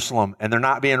to Jerusalem, and they're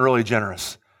not being really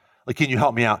generous. Like, can you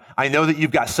help me out? I know that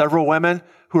you've got several women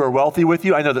who are wealthy with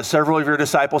you. I know that several of your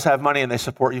disciples have money and they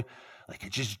support you. Like,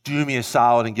 just do me a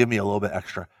solid and give me a little bit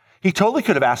extra. He totally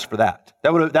could have asked for that.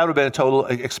 That would have been a total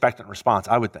expectant response,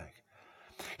 I would think.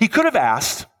 He could have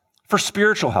asked for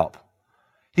spiritual help.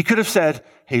 He could have said,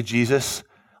 hey, Jesus,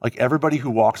 like everybody who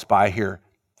walks by here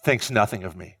thinks nothing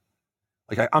of me.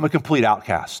 Like I'm a complete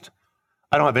outcast.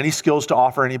 I don't have any skills to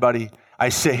offer anybody. I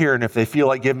sit here and if they feel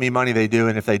like giving me money, they do.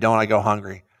 And if they don't, I go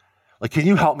hungry. Like, can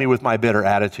you help me with my bitter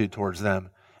attitude towards them?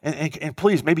 And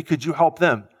please, maybe could you help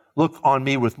them look on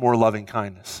me with more loving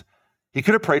kindness. He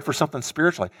could have prayed for something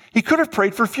spiritually. He could have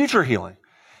prayed for future healing.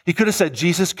 He could have said,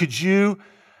 Jesus, could you,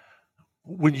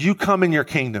 when you come in your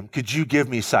kingdom, could you give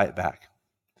me sight back?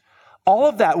 All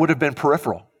of that would have been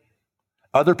peripheral.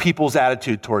 Other people's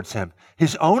attitude towards him.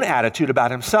 His own attitude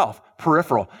about himself,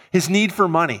 peripheral. His need for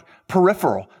money,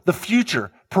 peripheral. The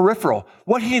future, peripheral.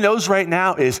 What he knows right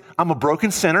now is, I'm a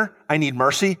broken sinner, I need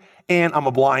mercy, and I'm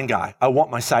a blind guy. I want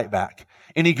my sight back.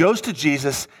 And he goes to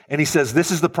Jesus and he says,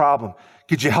 this is the problem.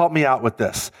 Could you help me out with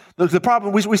this? The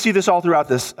problem, we see this all throughout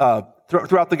this,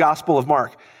 throughout the Gospel of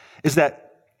Mark, is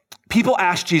that people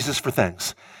ask Jesus for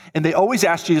things. And they always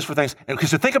ask Jesus for things. And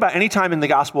because think about any time in the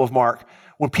Gospel of Mark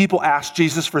when people ask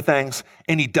Jesus for things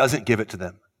and he doesn't give it to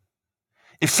them.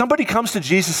 If somebody comes to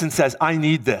Jesus and says, I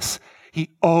need this, he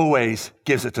always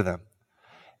gives it to them.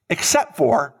 Except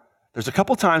for, there's a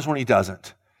couple times when he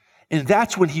doesn't. And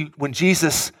that's when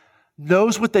Jesus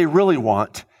knows what they really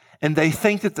want, and they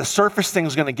think that the surface thing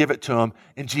is going to give it to them,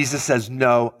 and Jesus says,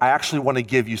 no, I actually want to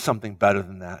give you something better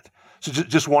than that. So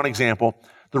just one example,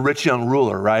 the rich young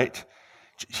ruler, right?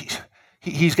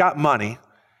 He's got money.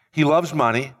 He loves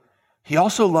money. He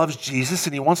also loves Jesus,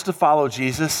 and he wants to follow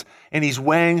Jesus, and he's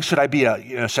weighing, should I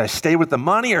stay with the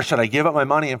money, or should I give up my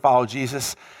money and follow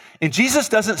Jesus? And Jesus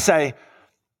doesn't say,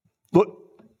 look,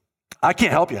 I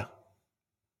can't help you.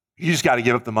 You just got to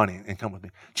give up the money and come with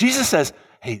me. Jesus says,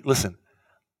 hey, listen,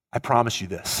 I promise you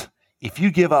this. If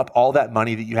you give up all that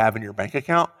money that you have in your bank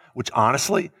account, which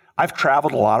honestly, I've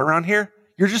traveled a lot around here,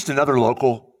 you're just another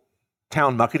local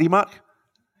town muckety-muck.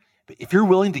 But if you're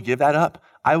willing to give that up,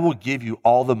 I will give you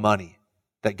all the money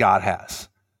that God has.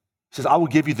 He says, I will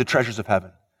give you the treasures of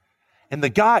heaven. And the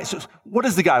guy, so what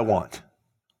does the guy want?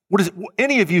 What is it?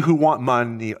 Any of you who want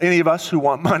money, any of us who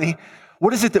want money,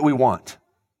 what is it that we want?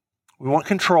 We want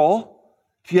control.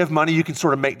 If you have money, you can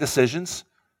sort of make decisions.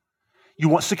 You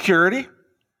want security.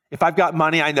 If I've got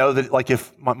money, I know that like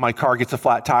if my car gets a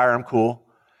flat tire, I'm cool.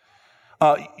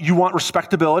 You want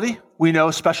respectability. We know,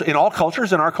 especially in all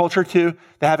cultures, in our culture too,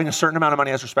 that having a certain amount of money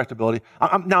has respectability.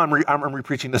 I'm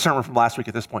re-preaching the sermon from last week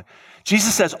at this point.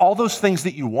 Jesus says, all those things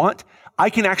that you want, I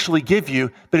can actually give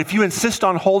you, but if you insist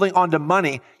on holding on to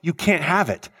money, you can't have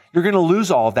it. You're going to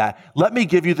lose all of that. Let me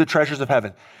give you the treasures of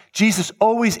heaven. Jesus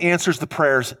always answers the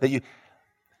prayers that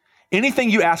anything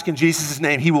you ask in Jesus'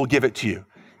 name, he will give it to you.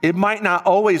 It might not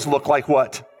always look like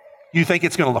what you think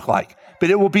it's going to look like, but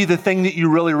it will be the thing that you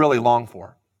really, really long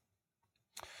for.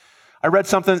 I read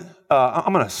something,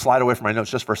 I'm going to slide away from my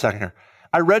notes just for a second here.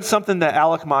 I read something that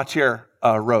Alec Motyer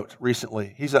wrote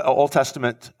recently. He's an Old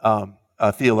Testament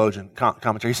theologian,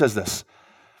 commentator. He says this,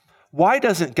 why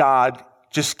doesn't God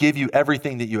just give you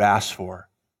everything that you ask for?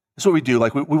 That's what we do.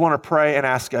 Like we want to pray and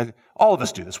ask God. All of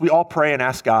us do this. We all pray and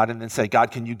ask God and then say,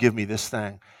 God, can you give me this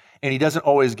thing? And he doesn't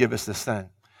always give us this thing.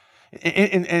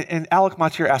 And Alec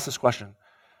Motyer asked this question.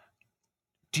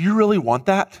 Do you really want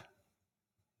that?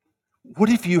 What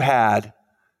if you had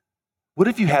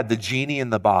the genie in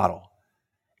the bottle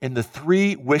and the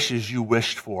 3 wishes you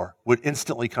wished for would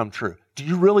instantly come true? Do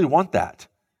you really want that?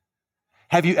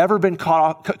 Have you ever been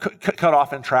cut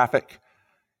off in traffic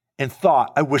and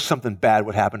thought, I wish something bad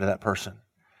would happen to that person?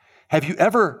 Have you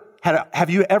ever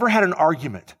had an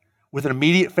argument with an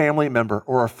immediate family member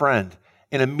or a friend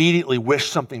and immediately wish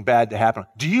something bad to happen?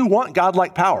 Do you want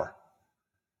godlike power?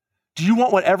 Do you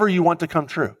want whatever you want to come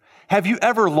true? Have you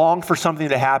ever longed for something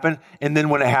to happen and then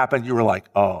when it happened, you were like,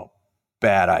 oh,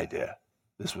 bad idea.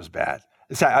 This was bad.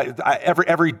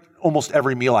 Almost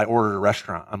every meal I order at a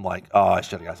restaurant, I'm like, oh, I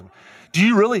should have got something. Do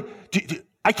you really?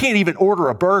 I can't even order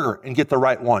a burger and get the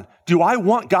right one. Do I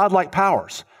want godlike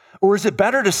powers? Or is it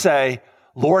better to say,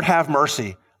 Lord, have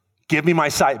mercy. Give me my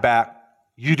sight back.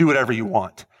 You do whatever you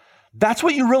want. That's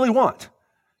what you really want.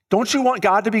 Don't you want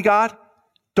God to be God?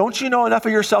 Don't you know enough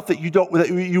of yourself that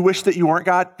you wish that you weren't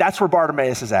God? That's where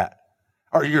Bartimaeus is at.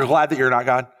 Or you're glad that you're not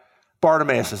God?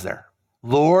 Bartimaeus is there.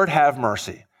 Lord, have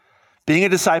mercy. Being a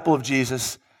disciple of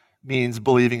Jesus means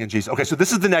believing in Jesus. Okay, so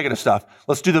this is the negative stuff.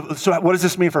 So what does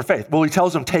this mean for faith? Well, he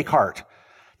tells them, take heart.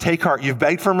 Take heart. You've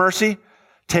begged for mercy.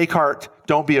 Take heart.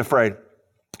 Don't be afraid.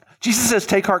 Jesus says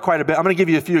take heart quite a bit. I'm going to give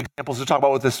you a few examples to talk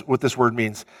about what this word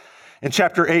means. In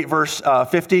chapter 8, verse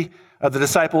 50, the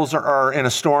disciples are in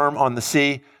a storm on the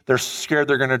sea. They're scared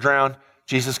they're going to drown.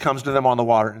 Jesus comes to them on the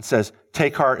water and says,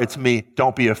 take heart, it's me.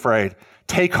 Don't be afraid.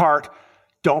 Take heart.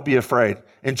 Don't be afraid.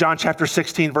 In John chapter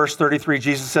 16, verse 33,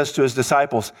 Jesus says to his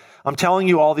disciples, I'm telling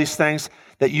you all these things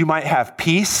that you might have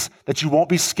peace, that you won't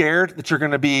be scared, that you're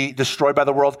going to be destroyed by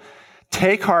the world.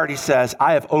 Take heart, he says,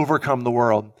 I have overcome the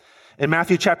world. In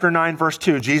Matthew chapter 9, verse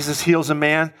 2, Jesus heals a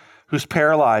man who's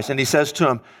paralyzed, and he says to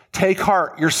him, take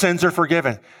heart, your sins are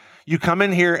forgiven. You come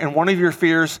in here and one of your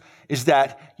fears is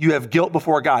that you have guilt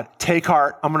before God. Take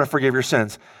heart, I'm going to forgive your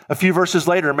sins. A few verses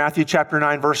later, Matthew chapter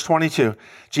 9, verse 22,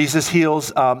 Jesus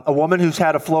heals a woman who's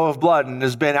had a flow of blood and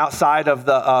has been outside of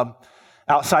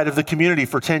the community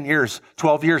for 10 years,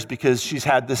 12 years, because she's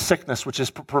had this sickness, which is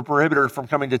prohibited her from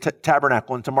coming to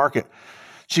tabernacle and to market.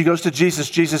 She goes to Jesus,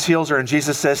 Jesus heals her, and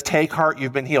Jesus says, take heart,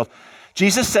 you've been healed.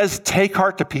 Jesus says, take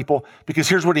heart to people, because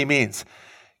here's what he means.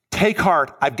 Take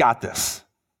heart, I've got this.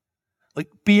 Like,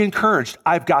 be encouraged,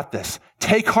 I've got this.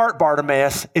 Take heart,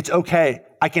 Bartimaeus, it's okay,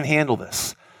 I can handle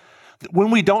this.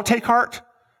 When we don't take heart,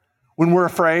 when we're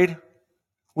afraid,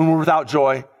 when we're without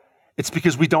joy, it's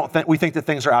because we think that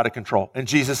things are out of control. And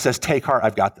Jesus says, take heart,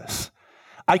 I've got this.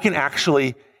 I can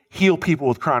actually heal people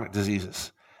with chronic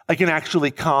diseases. I can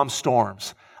actually calm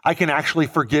storms. I can actually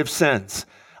forgive sins.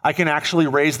 I can actually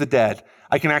raise the dead.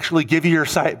 I can actually give you your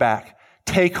sight back.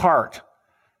 Take heart.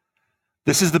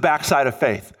 This is the backside of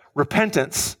faith.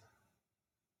 Repentance,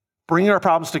 bringing our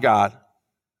problems to God,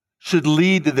 should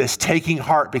lead to this taking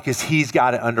heart because he's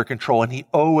got it under control and he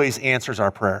always answers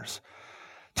our prayers.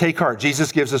 Take heart.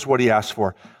 Jesus gives us what he asked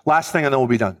for. Last thing and then we'll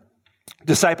be done.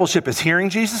 Discipleship is hearing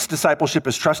Jesus. Discipleship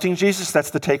is trusting Jesus. That's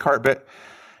the take heart bit.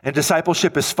 And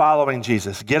discipleship is following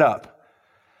Jesus. Get up.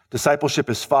 Discipleship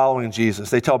is following Jesus.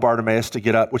 They tell Bartimaeus to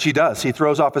get up, which he does. He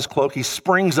throws off his cloak. He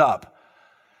springs up.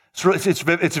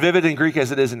 It's vivid in Greek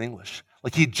as it is in English.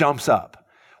 Like he jumps up.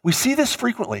 We see this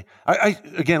frequently. I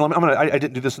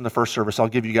didn't do this in the first service. I'll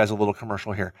give you guys a little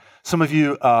commercial here. Some of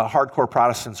you hardcore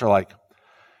Protestants are like,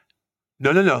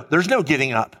 no. There's no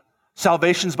getting up.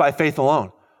 Salvation's by faith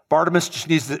alone. Bartimaeus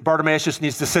just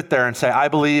needs to sit there and say, I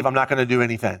believe, I'm not going to do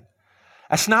anything.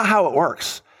 That's not how it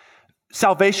works.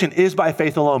 Salvation is by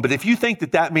faith alone, but if you think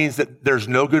that means that there's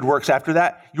no good works after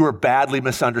that, you are badly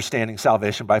misunderstanding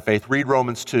salvation by faith. Read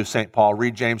Romans 2, St. Paul.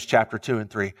 Read James chapter 2 and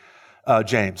 3,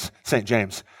 St.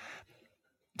 James.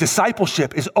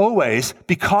 Discipleship is always,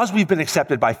 because we've been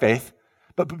accepted by faith,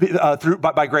 but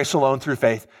by grace alone through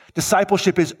faith,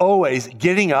 discipleship is always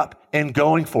getting up and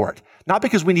going for it. Not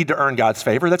because we need to earn God's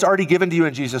favor. That's already given to you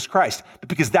in Jesus Christ, but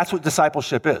because that's what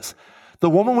discipleship is. The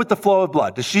woman with the flow of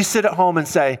blood, does she sit at home and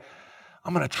say,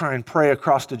 I'm going to try and pray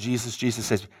across to Jesus? Jesus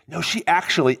says, no, she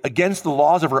actually, against the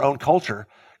laws of her own culture,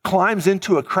 climbs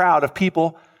into a crowd of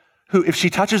people who, if she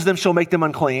touches them, she'll make them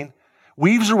unclean,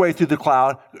 weaves her way through the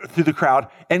crowd,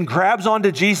 and grabs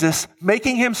onto Jesus,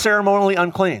 making him ceremonially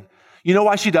unclean. You know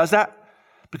why she does that?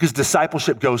 Because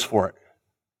discipleship goes for it.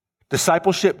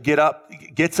 Discipleship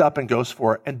gets up and goes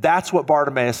for it. And that's what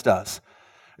Bartimaeus does.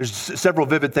 There's several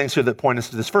vivid things here that point us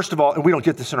to this. First of all, and we don't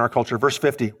get this in our culture, verse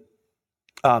 50,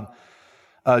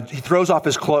 he throws off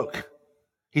his cloak.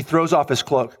 He throws off his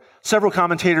cloak. Several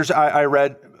commentators I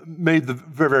read made the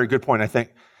very, very good point, I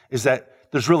think, is that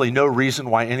there's really no reason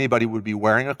why anybody would be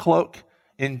wearing a cloak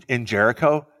in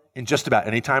Jericho in just about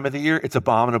any time of the year. It's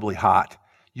abominably hot.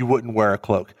 You wouldn't wear a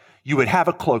cloak. You would have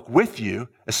a cloak with you,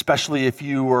 especially if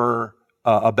you were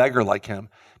a beggar like him,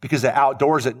 because the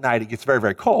outdoors at night, it gets very,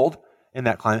 very cold in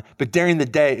that climate. But during the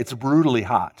day, it's brutally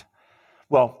hot.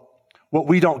 Well, what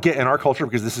we don't get in our culture,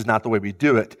 because this is not the way we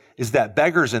do it, is that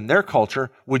beggars in their culture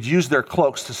would use their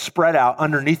cloaks to spread out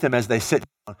underneath them as they sit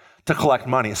down to collect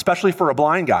money, especially for a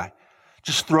blind guy.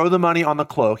 Just throw the money on the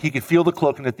cloak. He could feel the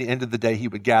cloak, and at the end of the day, he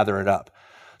would gather it up.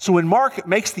 So when Mark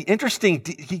makes he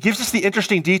gives us the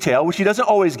interesting detail, which he doesn't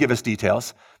always give us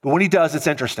details, but when he does, it's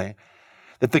interesting,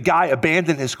 that the guy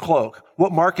abandoned his cloak.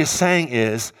 What Mark is saying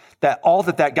is that all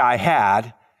that guy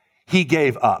had, he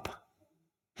gave up.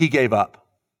 He gave up.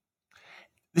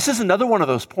 This is another one of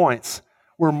those points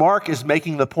where Mark is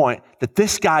making the point that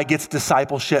this guy gets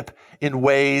discipleship in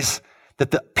ways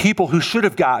that the people who should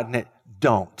have gotten it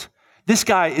don't. This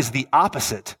guy is the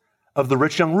opposite of the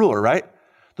rich young ruler, right?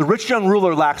 The rich young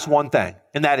ruler lacks one thing,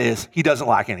 and that is he doesn't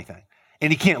lack anything.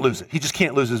 And he can't lose it. He just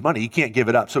can't lose his money. He can't give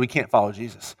it up, so he can't follow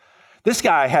Jesus. This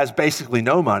guy has basically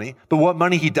no money, but what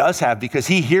money he does have, because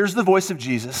he hears the voice of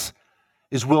Jesus,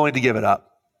 is willing to give it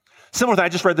up. Similar to, I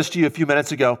just read this to you a few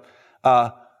minutes ago.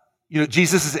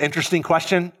 Jesus' interesting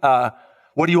question,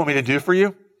 what do you want me to do for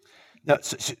you? Now,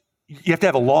 so you have to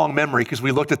have a long memory because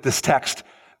we looked at this text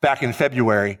back in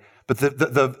February. But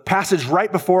the passage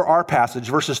right before our passage,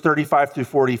 verses 35 through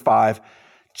 45,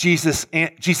 Jesus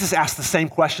asked the same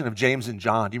question of James and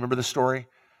John. Do you remember the story?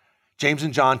 James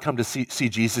and John come to see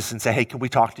Jesus and say, hey, can we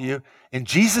talk to you? And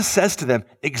Jesus says to them,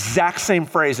 exact same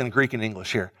phrase in Greek and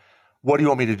English here. What do you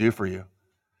want me to do for you? Do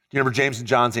you remember James and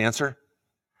John's answer?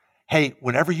 Hey,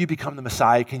 whenever you become the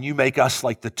Messiah, can you make us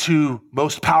like the two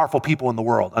most powerful people in the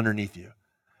world underneath you?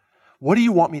 What do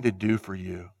you want me to do for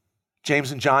you?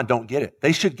 James and John don't get it.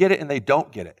 They should get it and they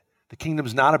don't get it. The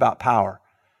kingdom's not about power.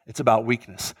 It's about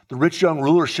weakness. The rich young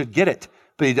ruler should get it,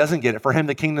 but he doesn't get it. For him,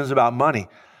 the kingdom is about money.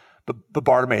 But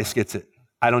Bartimaeus gets it.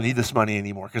 I don't need this money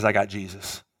anymore because I got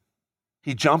Jesus.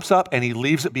 He jumps up and he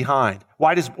leaves it behind.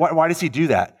 Why does he do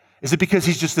that? Is it because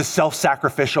he's just this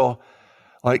self-sacrificial,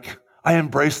 like, I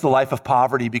embrace the life of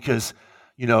poverty because,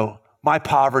 my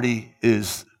poverty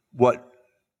is what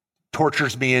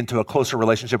tortures me into a closer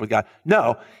relationship with God?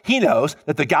 No, he knows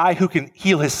that the guy who can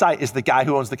heal his sight is the guy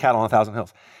who owns the cattle on 1,000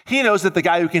 hills. He knows that the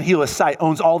guy who can heal his sight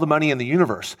owns all the money in the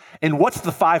universe. And what's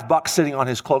the $5 sitting on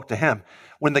his cloak to him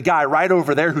when the guy right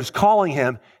over there who's calling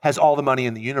him has all the money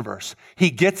in the universe? He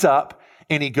gets up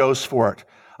and he goes for it.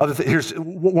 Here's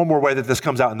one more way that this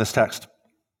comes out in this text.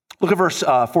 Look at verse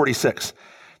 46.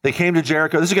 They came to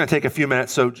Jericho. This is going to take a few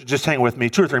minutes, so just hang with me,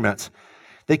 2 or 3 minutes.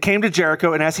 They came to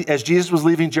Jericho, and as Jesus was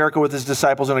leaving Jericho with his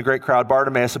disciples and a great crowd,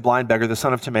 Bartimaeus, a blind beggar, the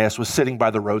son of Timaeus, was sitting by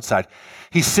the roadside.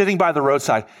 He's sitting by the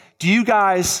roadside. Do you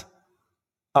guys,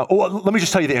 let me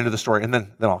just tell you the end of the story, and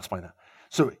then I'll explain that.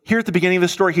 So here at the beginning of the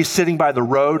story, he's sitting by the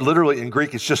road. Literally in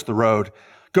Greek, it's just the road.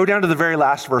 Go down to the very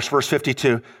last verse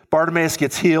 52. Bartimaeus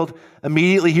gets healed.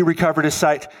 Immediately he recovered his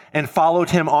sight and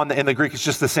followed him in the Greek, it's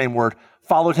just the same word,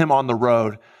 followed him on the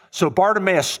road. So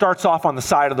Bartimaeus starts off on the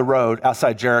side of the road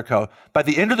outside Jericho. By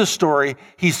the end of the story,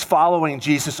 he's following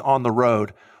Jesus on the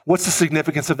road. What's the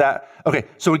significance of that? Okay,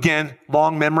 so again,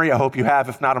 long memory. I hope you have.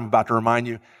 If not, I'm about to remind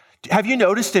you. Have you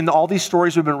noticed in all these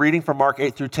stories we've been reading from Mark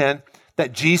 8 through 10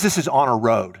 that Jesus is on a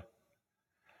road?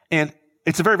 And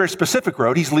it's a very, very specific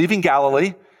road. He's leaving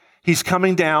Galilee. He's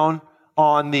coming down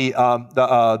on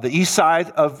the east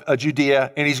side of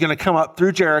Judea, and he's going to come up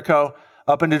through Jericho,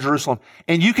 up into Jerusalem.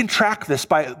 And you can track this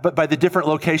by the different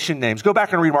location names. Go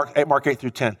back and read Mark 8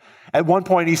 through 10. At one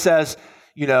point he says,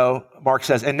 Mark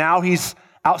says, and now he's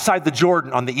outside the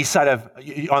Jordan on the east side of,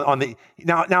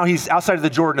 now he's outside of the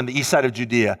Jordan on the east side of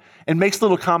Judea, and makes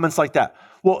little comments like that.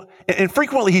 Well, and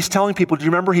frequently he's telling people, do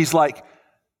you remember he's like,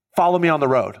 follow me on the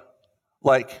road.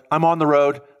 Like, I'm on the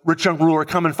road, rich young ruler,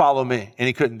 come and follow me. And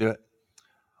he couldn't do it.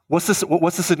 What's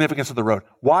the significance of the road?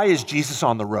 Why is Jesus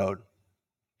on the road?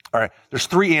 All right, there's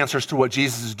 3 answers to what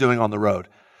Jesus is doing on the road.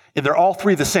 And they're all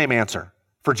 3 the same answer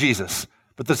for Jesus,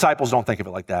 but the disciples don't think of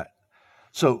it like that.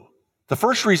 So the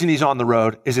first reason he's on the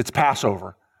road is it's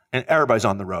Passover, and everybody's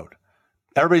on the road.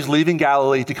 Everybody's leaving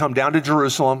Galilee to come down to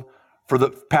Jerusalem for the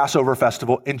Passover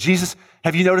festival. And Jesus,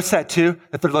 have you noticed that too?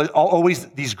 That there's always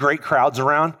these great crowds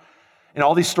around? And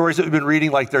all these stories that we've been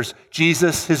reading, like there's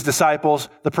Jesus, his disciples,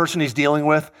 the person he's dealing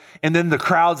with, and then the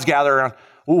crowds gather around.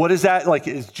 Well, what is that? Like,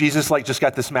 is Jesus just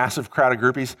got this massive crowd of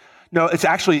groupies? No, it's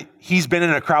actually, he's been in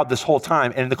a crowd this whole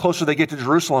time. And the closer they get to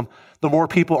Jerusalem, the more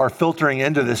people are filtering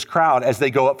into this crowd as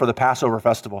they go up for the Passover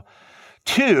festival.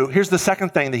 2, here's the second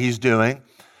thing that he's doing.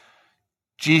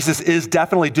 Jesus is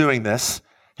definitely doing this.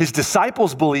 His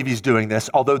disciples believe he's doing this,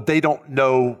 although they don't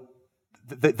know,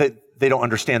 they don't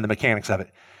understand the mechanics of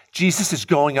it. Jesus is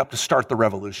going up to start the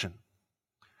revolution.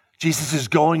 Jesus is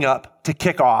going up to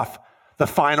kick off the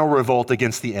final revolt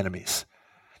against the enemies.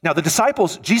 Now, the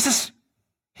disciples, Jesus,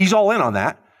 he's all in on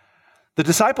that. The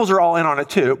disciples are all in on it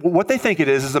too. What they think it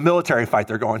is a military fight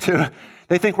they're going to.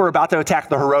 They think we're about to attack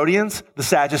the Herodians, the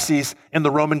Sadducees, and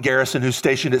the Roman garrison who's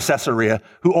stationed at Caesarea,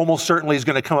 who almost certainly is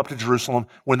going to come up to Jerusalem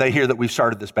when they hear that we've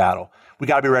started this battle. We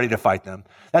got to be ready to fight them.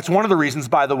 That's one of the reasons,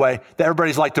 by the way, that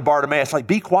everybody's like to Bartimaeus, like,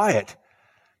 be quiet.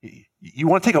 You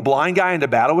want to take a blind guy into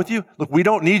battle with you? Look, we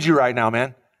don't need you right now,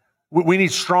 man. We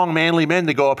need strong, manly men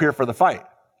to go up here for the fight.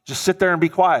 Just sit there and be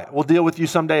quiet. We'll deal with you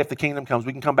someday if the kingdom comes.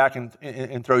 We can come back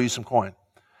and throw you some coin.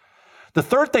 The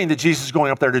third thing that Jesus is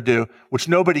going up there to do, which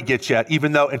nobody gets yet,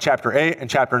 even though in chapter 8 and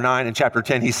chapter 9 and chapter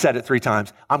 10, he said it 3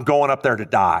 times, I'm going up there to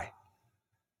die.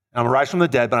 I'm going to rise from the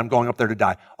dead, but I'm going up there to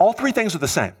die. All 3 things are the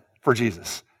same for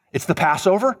Jesus. It's the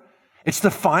Passover. It's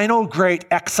the final great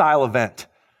exile event.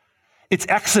 It's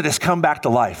Exodus come back to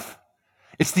life.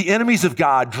 It's the enemies of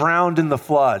God drowned in the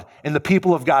flood and the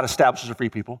people of God established as a free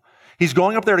people. He's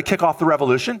going up there to kick off the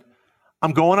revolution.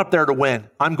 I'm going up there to win.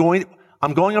 I'm going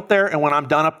up there, and when I'm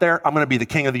done up there, I'm going to be the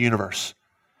king of the universe.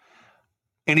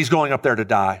 And he's going up there to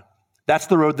die. That's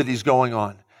the road that he's going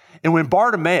on. And when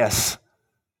Bartimaeus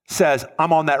says,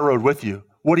 I'm on that road with you,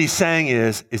 what he's saying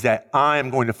is that I am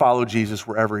going to follow Jesus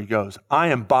wherever he goes. I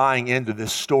am buying into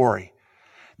this story.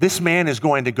 This man is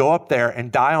going to go up there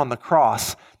and die on the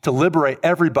cross to liberate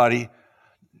everybody,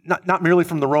 not merely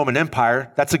from the Roman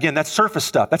Empire. That's surface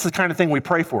stuff. That's the kind of thing we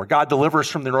pray for. God deliver us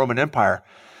from the Roman Empire.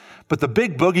 But the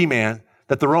big boogeyman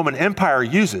that the Roman Empire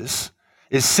uses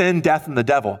is sin, death, and the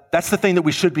devil. That's the thing that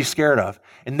we should be scared of.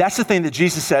 And that's the thing that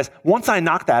Jesus says, once I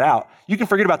knock that out, you can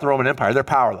forget about the Roman Empire. They're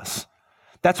powerless.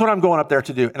 That's what I'm going up there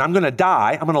to do. And I'm going to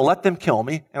die. I'm going to let them kill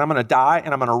me. And I'm going to die.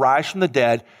 And I'm going to rise from the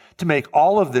dead to make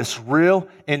all of this real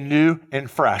and new and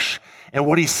fresh. And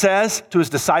what he says to his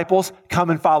disciples, come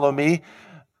and follow me.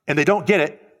 And they don't get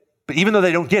it. But even though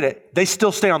they don't get it, they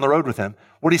still stay on the road with him.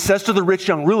 What he says to the rich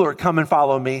young ruler, come and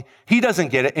follow me, he doesn't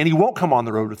get it, and he won't come on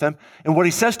the road with him. And what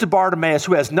he says to Bartimaeus,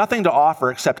 who has nothing to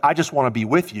offer except, I just want to be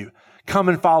with you, come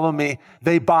and follow me,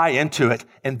 they buy into it.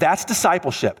 And that's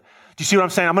discipleship. Do you see what I'm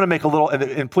saying? I'm going to make a little,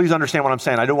 and please understand what I'm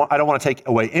saying. I don't want to take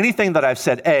away anything that I've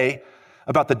said, A,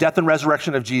 about the death and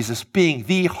resurrection of Jesus being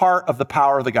the heart of the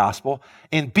power of the gospel,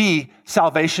 and B,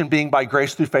 salvation being by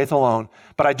grace through faith alone.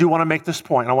 But I do want to make this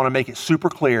point, and I want to make it super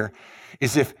clear,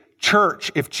 is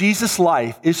if Jesus'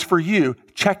 life is for you,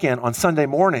 check in on Sunday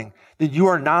morning, then you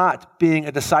are not being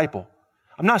a disciple.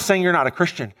 I'm not saying you're not a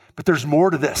Christian, but there's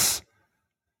more to this.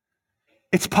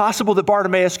 It's possible that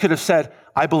Bartimaeus could have said,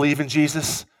 I believe in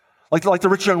Jesus. Like the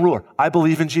rich young ruler, I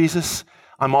believe in Jesus.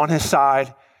 I'm on his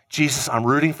side. Jesus, I'm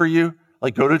rooting for you.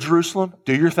 Like, go to Jerusalem,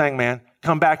 do your thing, man.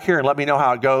 Come back here and let me know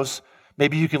how it goes.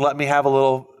 Maybe you can let me have a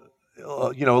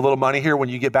little money here when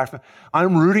you get back.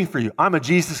 I'm rooting for you. I'm a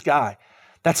Jesus guy.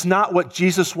 That's not what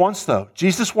Jesus wants, though.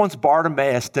 Jesus wants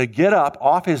Bartimaeus to get up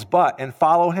off his butt and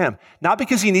follow him. Not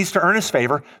because he needs to earn his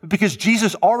favor, but because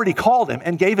Jesus already called him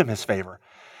and gave him his favor.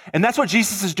 And that's what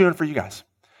Jesus is doing for you guys.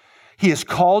 He has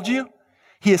called you.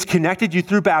 He has connected you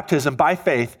through baptism by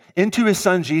faith into his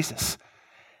son, Jesus.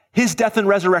 His death and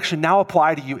resurrection now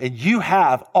apply to you, and you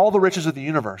have all the riches of the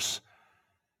universe.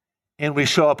 And we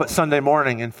show up at Sunday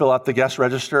morning and fill out the guest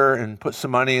register and put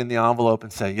some money in the envelope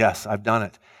and say, yes, I've done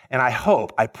it. And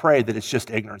I pray that it's just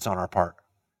ignorance on our part,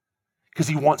 because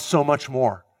he wants so much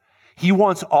more. He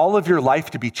wants all of your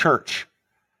life to be church.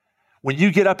 When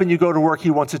you get up and you go to work,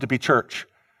 he wants it to be church.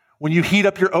 When you heat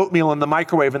up your oatmeal in the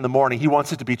microwave in the morning, he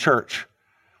wants it to be church.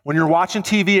 When you're watching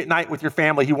TV at night with your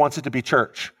family, he wants it to be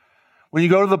church. When you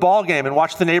go to the ball game and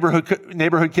watch the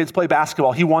neighborhood kids play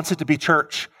basketball, he wants it to be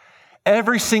church.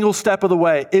 Every single step of the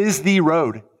way is the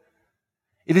road.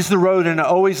 It is the road, and it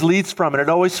always leads from it. It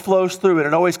always flows through it.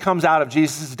 It always comes out of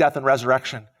Jesus' death and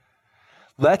resurrection.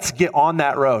 Let's get on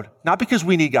that road. Not because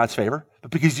we need God's favor,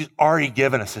 but because he's already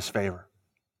given us his favor.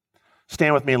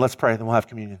 Stand with me and let's pray, then we'll have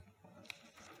communion.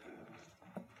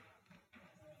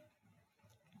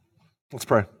 Let's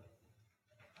pray.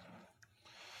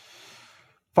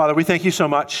 Father, we thank you so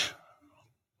much.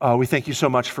 We thank you so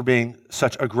much for being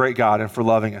such a great God and for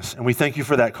loving us. And we thank you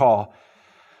for that call,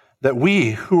 that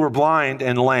we who are blind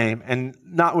and lame and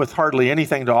not with hardly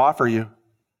anything to offer you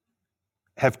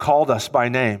have called us by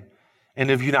name and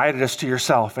have united us to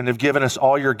yourself and have given us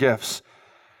all your gifts.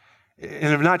 And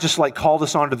have not just like called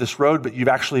us onto this road, but you've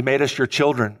actually made us your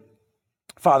children.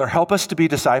 Father, help us to be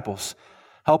disciples.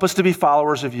 Help us to be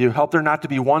followers of you. Help there not to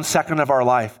be 1 second of our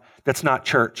life that's not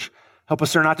church. Help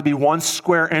us there not to be 1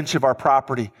 square inch of our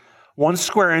property, 1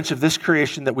 square inch of this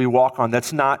creation that we walk on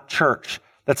that's not church,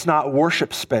 that's not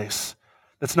worship space,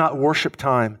 that's not worship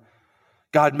time.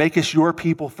 God, make us your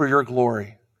people for your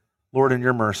glory, Lord, in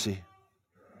your mercy.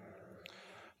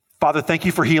 Father, thank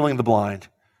you for healing the blind.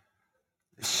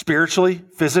 Spiritually,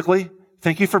 physically,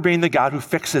 thank you for being the God who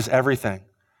fixes everything.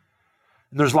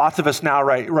 And there's lots of us now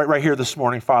right here this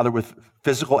morning, Father, with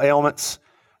physical ailments,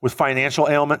 with financial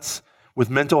ailments, with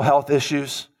mental health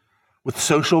issues, with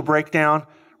social breakdown,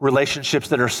 relationships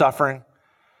that are suffering.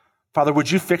 Father, would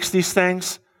you fix these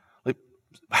things?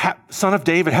 Son of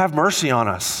David, have mercy on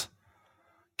us.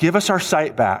 Give us our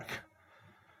sight back.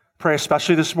 Pray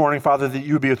especially this morning, Father, that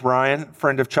you would be with Ryan,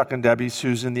 friend of Chuck and Debbie's,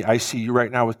 who's in the ICU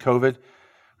right now with COVID.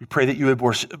 We pray that you would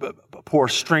pour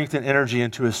strength and energy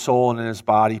into his soul and in his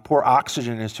body, pour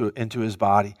oxygen into his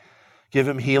body. Give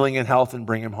him healing and health and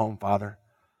bring him home, Father.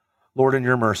 Lord, in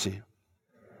your mercy.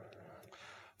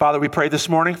 Father, we pray this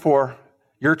morning for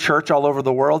your church all over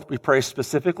the world. We pray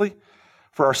specifically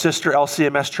for our sister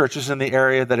LCMS churches in the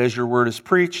area, that as your word is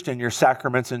preached and your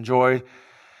sacraments enjoyed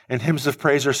and hymns of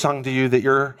praise are sung to you, that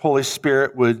your Holy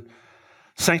Spirit would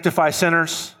sanctify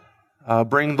sinners,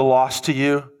 bring the lost to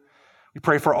you. We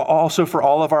pray also for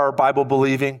all of our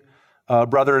Bible-believing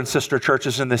brother and sister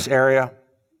churches in this area.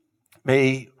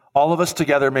 May all of us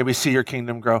together, may we see your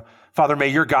kingdom grow. Father, may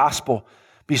your gospel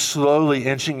be slowly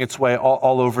inching its way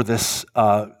all over this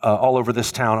town,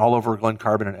 all over Glen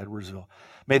Carbon and Edwardsville.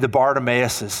 May the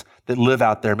Bartimaeuses that live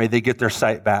out there, may they get their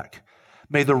sight back.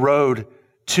 May the road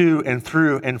to and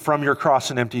through and from your cross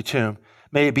and empty tomb,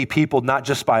 may it be peopled not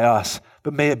just by us,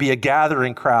 but may it be a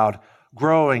gathering crowd,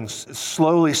 growing,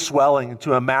 slowly swelling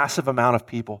into a massive amount of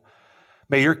people.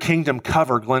 May your kingdom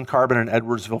cover Glen Carbon and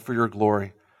Edwardsville for your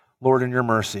glory. Lord, in your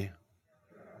mercy.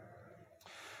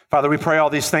 Father, we pray all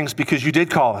these things because you did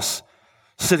call us.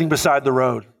 sitting beside the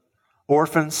road,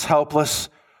 orphans, helpless,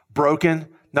 broken,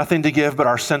 nothing to give but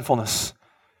our sinfulness.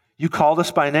 You called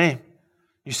us by name.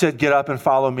 You said, get up and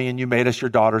follow me, and you made us your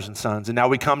daughters and sons. And now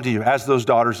we come to you as those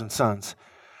daughters and sons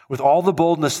with all the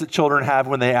boldness that children have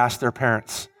when they ask their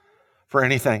parents for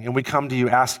anything. And we come to you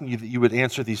asking you that you would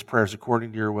answer these prayers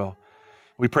according to your will.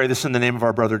 We pray this in the name of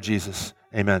our brother Jesus.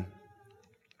 Amen.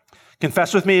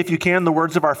 Confess with me, if you can, the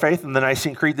words of our faith in the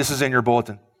Nicene Creed. This is in your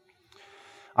bulletin.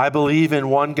 I believe in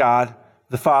one God,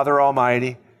 the Father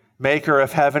Almighty, maker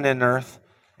of heaven and earth,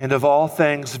 and of all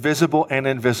things visible and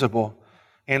invisible,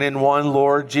 and in one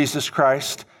Lord Jesus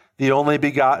Christ, the only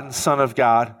begotten Son of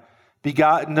God,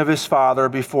 begotten of his Father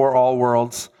before all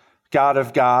worlds, God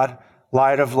of God,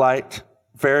 light of light,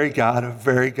 very God of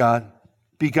very God,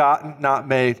 begotten, not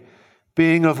made,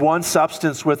 being of one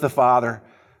substance with the Father,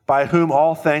 by whom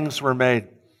all things were made,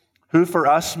 who for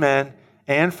us men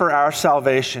and for our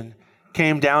salvation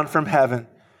came down from heaven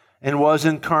and was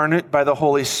incarnate by the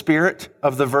Holy Spirit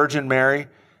of the Virgin Mary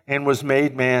and was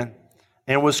made man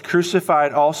and was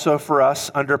crucified also for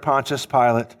us under Pontius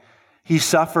Pilate. He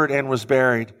suffered and was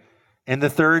buried. And the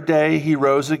third day he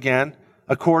rose again,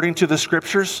 according to the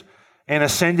Scriptures, and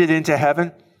ascended into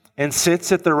heaven and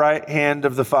sits at the right hand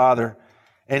of the Father.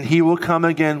 And he will come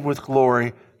again with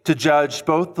glory to judge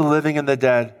both the living and the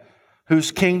dead,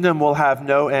 whose kingdom will have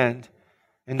no end.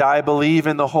 And I believe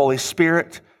in the Holy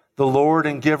Spirit, the Lord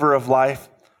and giver of life,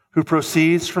 who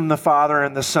proceeds from the Father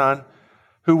and the Son,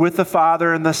 who with the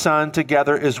Father and the Son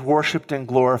together is worshiped and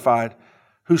glorified,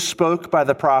 who spoke by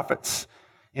the prophets.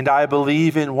 And I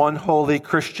believe in one holy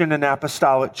Christian and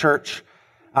apostolic church.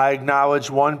 I acknowledge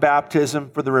one baptism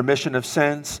for the remission of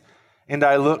sins, and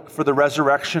I look for the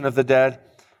resurrection of the dead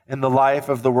and the life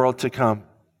of the world to come.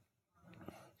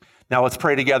 Now let's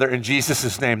pray together in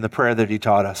Jesus' name the prayer that he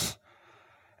taught us.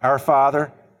 Our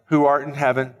Father, who art in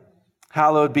heaven,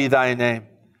 hallowed be thy name.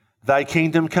 Thy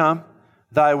kingdom come,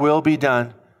 thy will be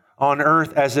done, on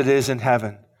earth as it is in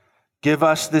heaven. Give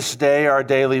us this day our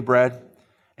daily bread,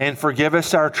 and forgive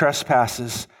us our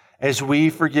trespasses, as we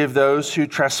forgive those who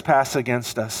trespass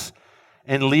against us.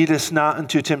 And lead us not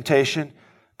into temptation,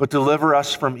 but deliver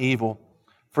us from evil.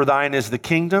 For thine is the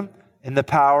kingdom, and the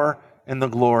power, and the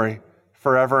glory,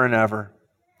 forever and ever.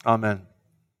 Amen.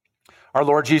 Our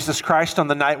Lord Jesus Christ, on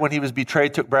the night when he was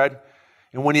betrayed, took bread,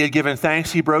 and when he had given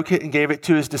thanks, he broke it and gave it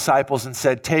to his disciples and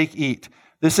said, take, eat.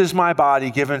 This is my body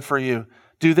given for you.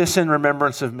 Do this in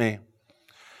remembrance of me.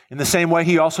 In the same way,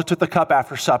 he also took the cup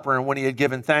after supper, and when he had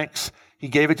given thanks, he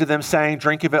gave it to them, saying,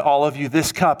 drink of it, all of you.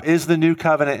 This cup is the new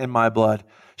covenant in my blood,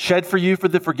 shed for you for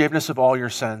the forgiveness of all your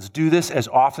sins. Do this as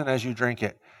often as you drink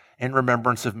it in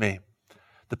remembrance of me.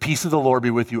 The peace of the Lord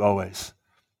be with you always.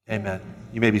 Amen.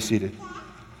 You may be seated.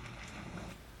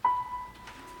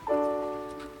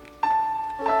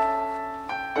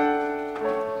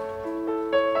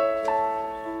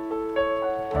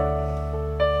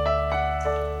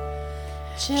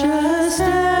 Just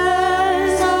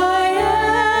as I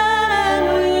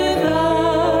am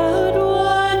without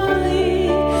one plea,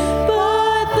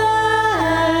 but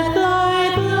that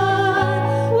thy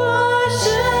blood was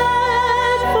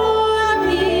shed for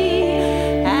me,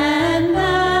 and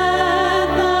that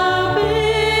thou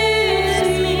bidst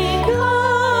me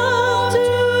come to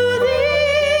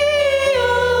thee, O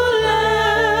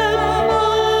Lamb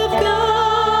of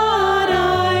God,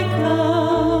 I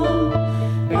come.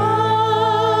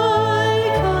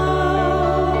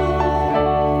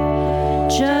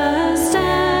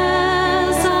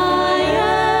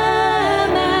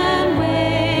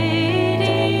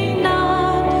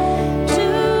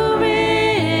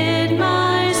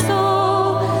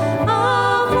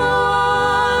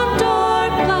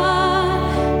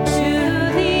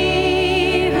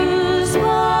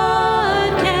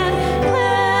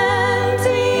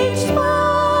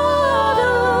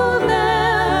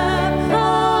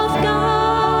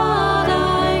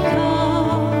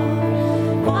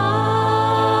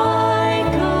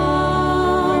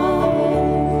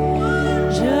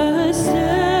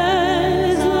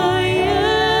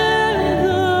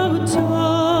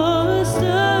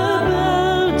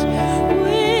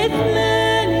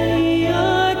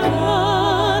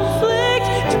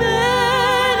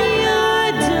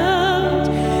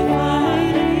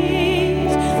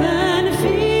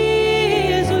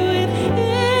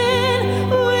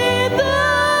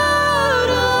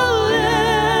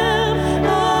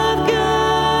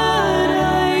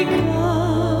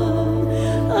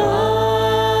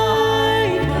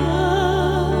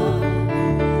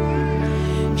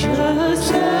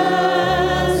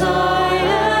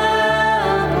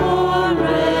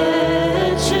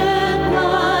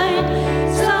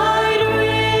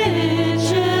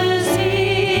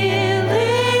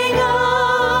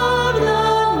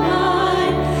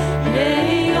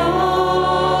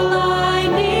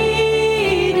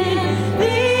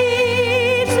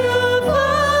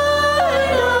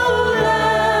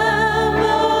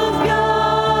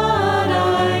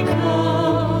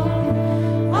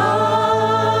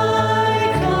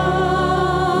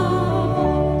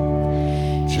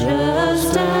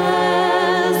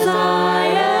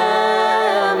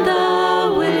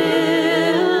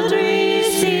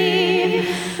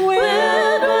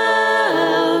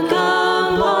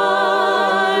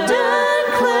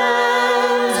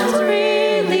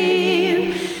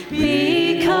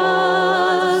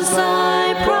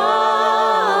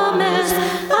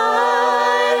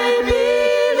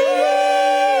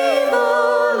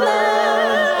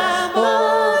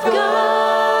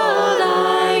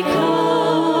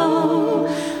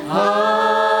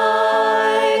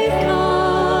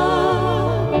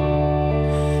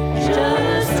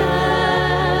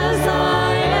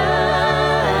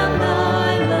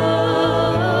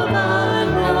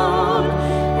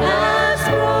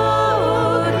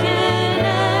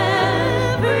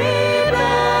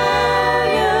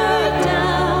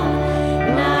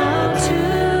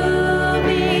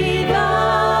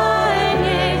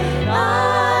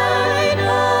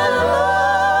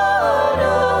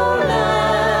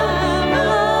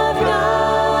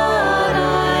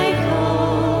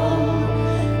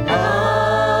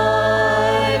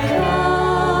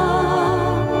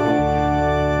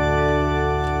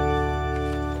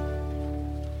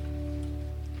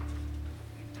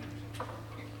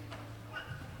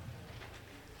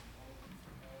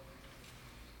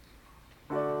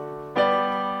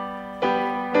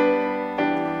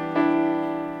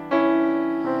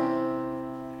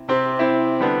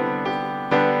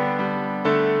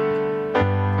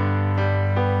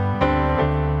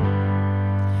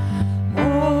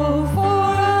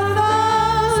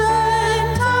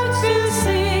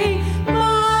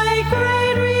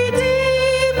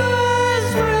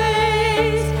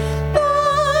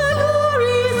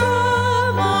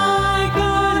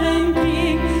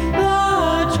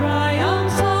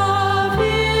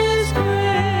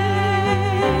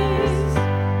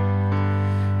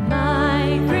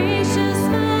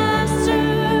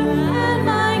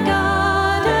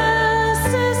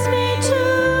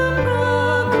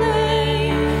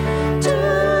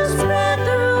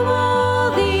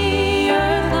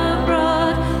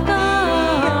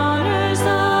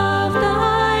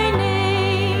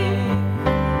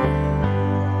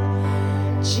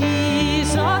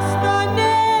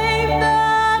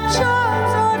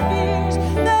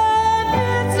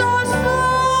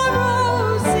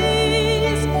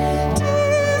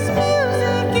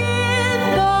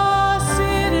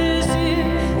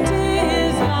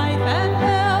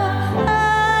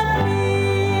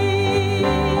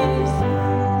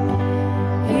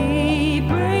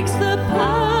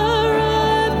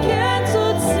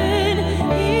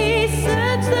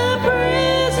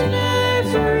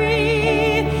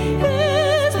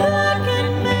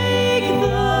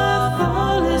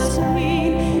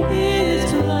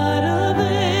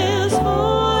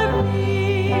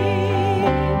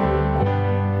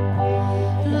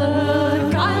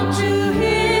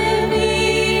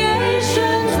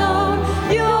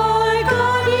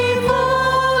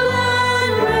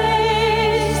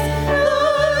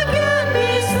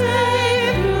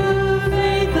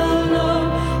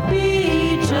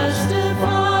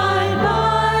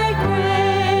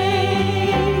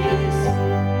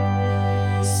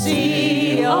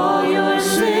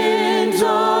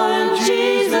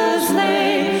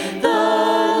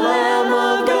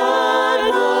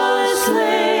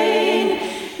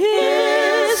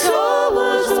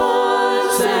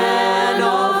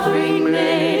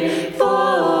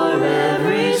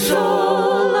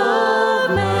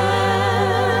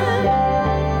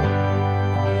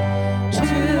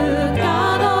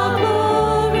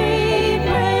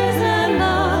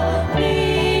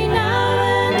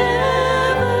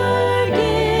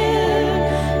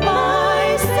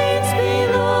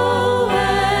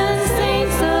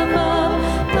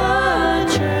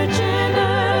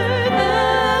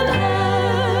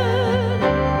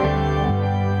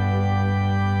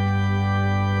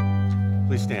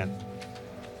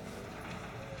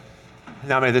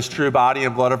 Now may this true body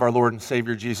and blood of our Lord and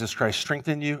Savior Jesus Christ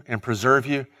strengthen you and preserve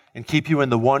you and keep you in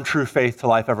the one true faith to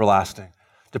life everlasting.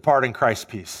 Depart in Christ's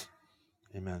peace.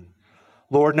 Amen.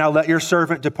 Lord, now let your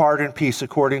servant depart in peace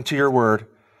according to your word.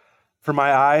 For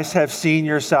my eyes have seen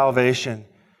your salvation,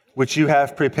 which you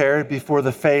have prepared before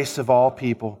the face of all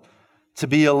people, to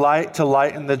be a light to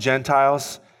lighten the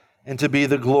Gentiles and to be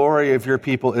the glory of your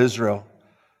people Israel.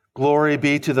 Glory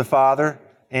be to the Father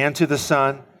and to the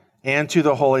Son and to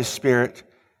the Holy Spirit,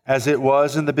 as it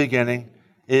was in the beginning,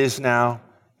 is now,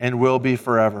 and will be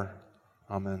forever.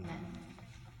 Amen.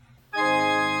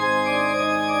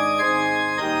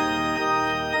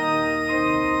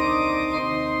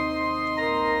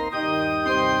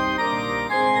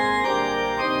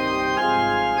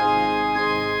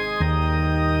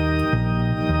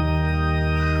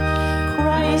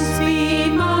 Christ be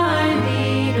my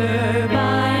leader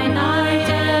by night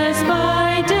as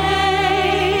by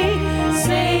day,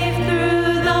 safe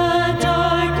through the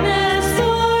darkness,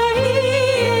 for he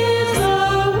is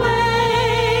the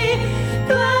way.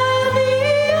 Gladly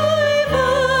I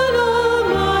follow,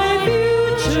 my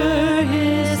future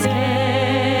is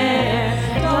there.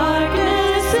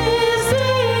 Darkness is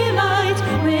daylight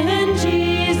when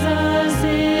Jesus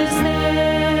is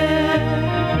there.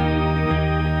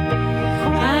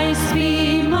 Christ be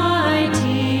my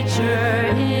teacher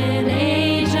in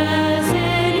ages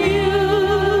and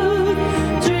youth,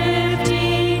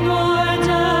 drifting or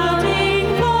doubting,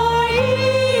 for he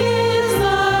is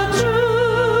the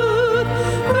truth.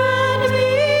 Grant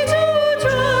me to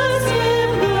trust him,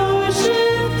 though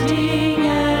shifting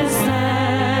as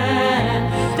sand.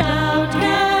 Doubt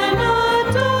cannot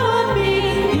daunt me,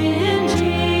 in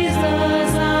Jesus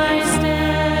I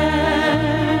stand.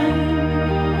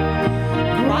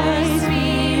 Christ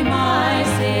be my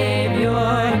Savior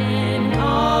in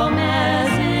calm as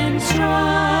in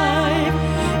strife.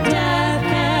 Death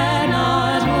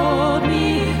cannot hold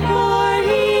me, for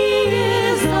he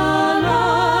is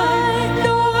alive.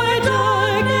 Nor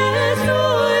darkness,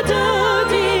 nor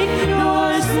doubting,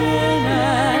 nor sin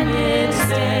and its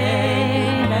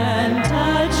stain can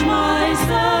touch my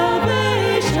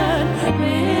salvation.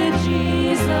 With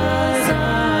Jesus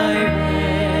I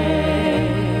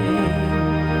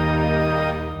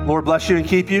reign. Lord bless you and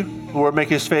keep you. Lord make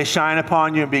his face shine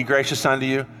upon you and be gracious unto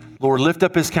you. Lord lift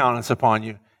up his countenance upon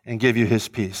you and give you his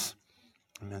peace.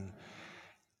 Amen.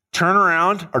 Turn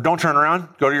around, or don't turn around,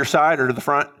 go to your side or to the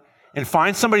front, and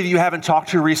find somebody that you haven't talked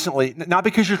to recently, not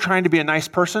because you're trying to be a nice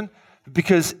person, but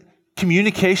because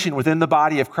communication within the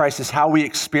body of Christ is how we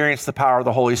experience the power of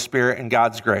the Holy Spirit and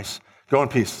God's grace. Go in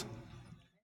peace.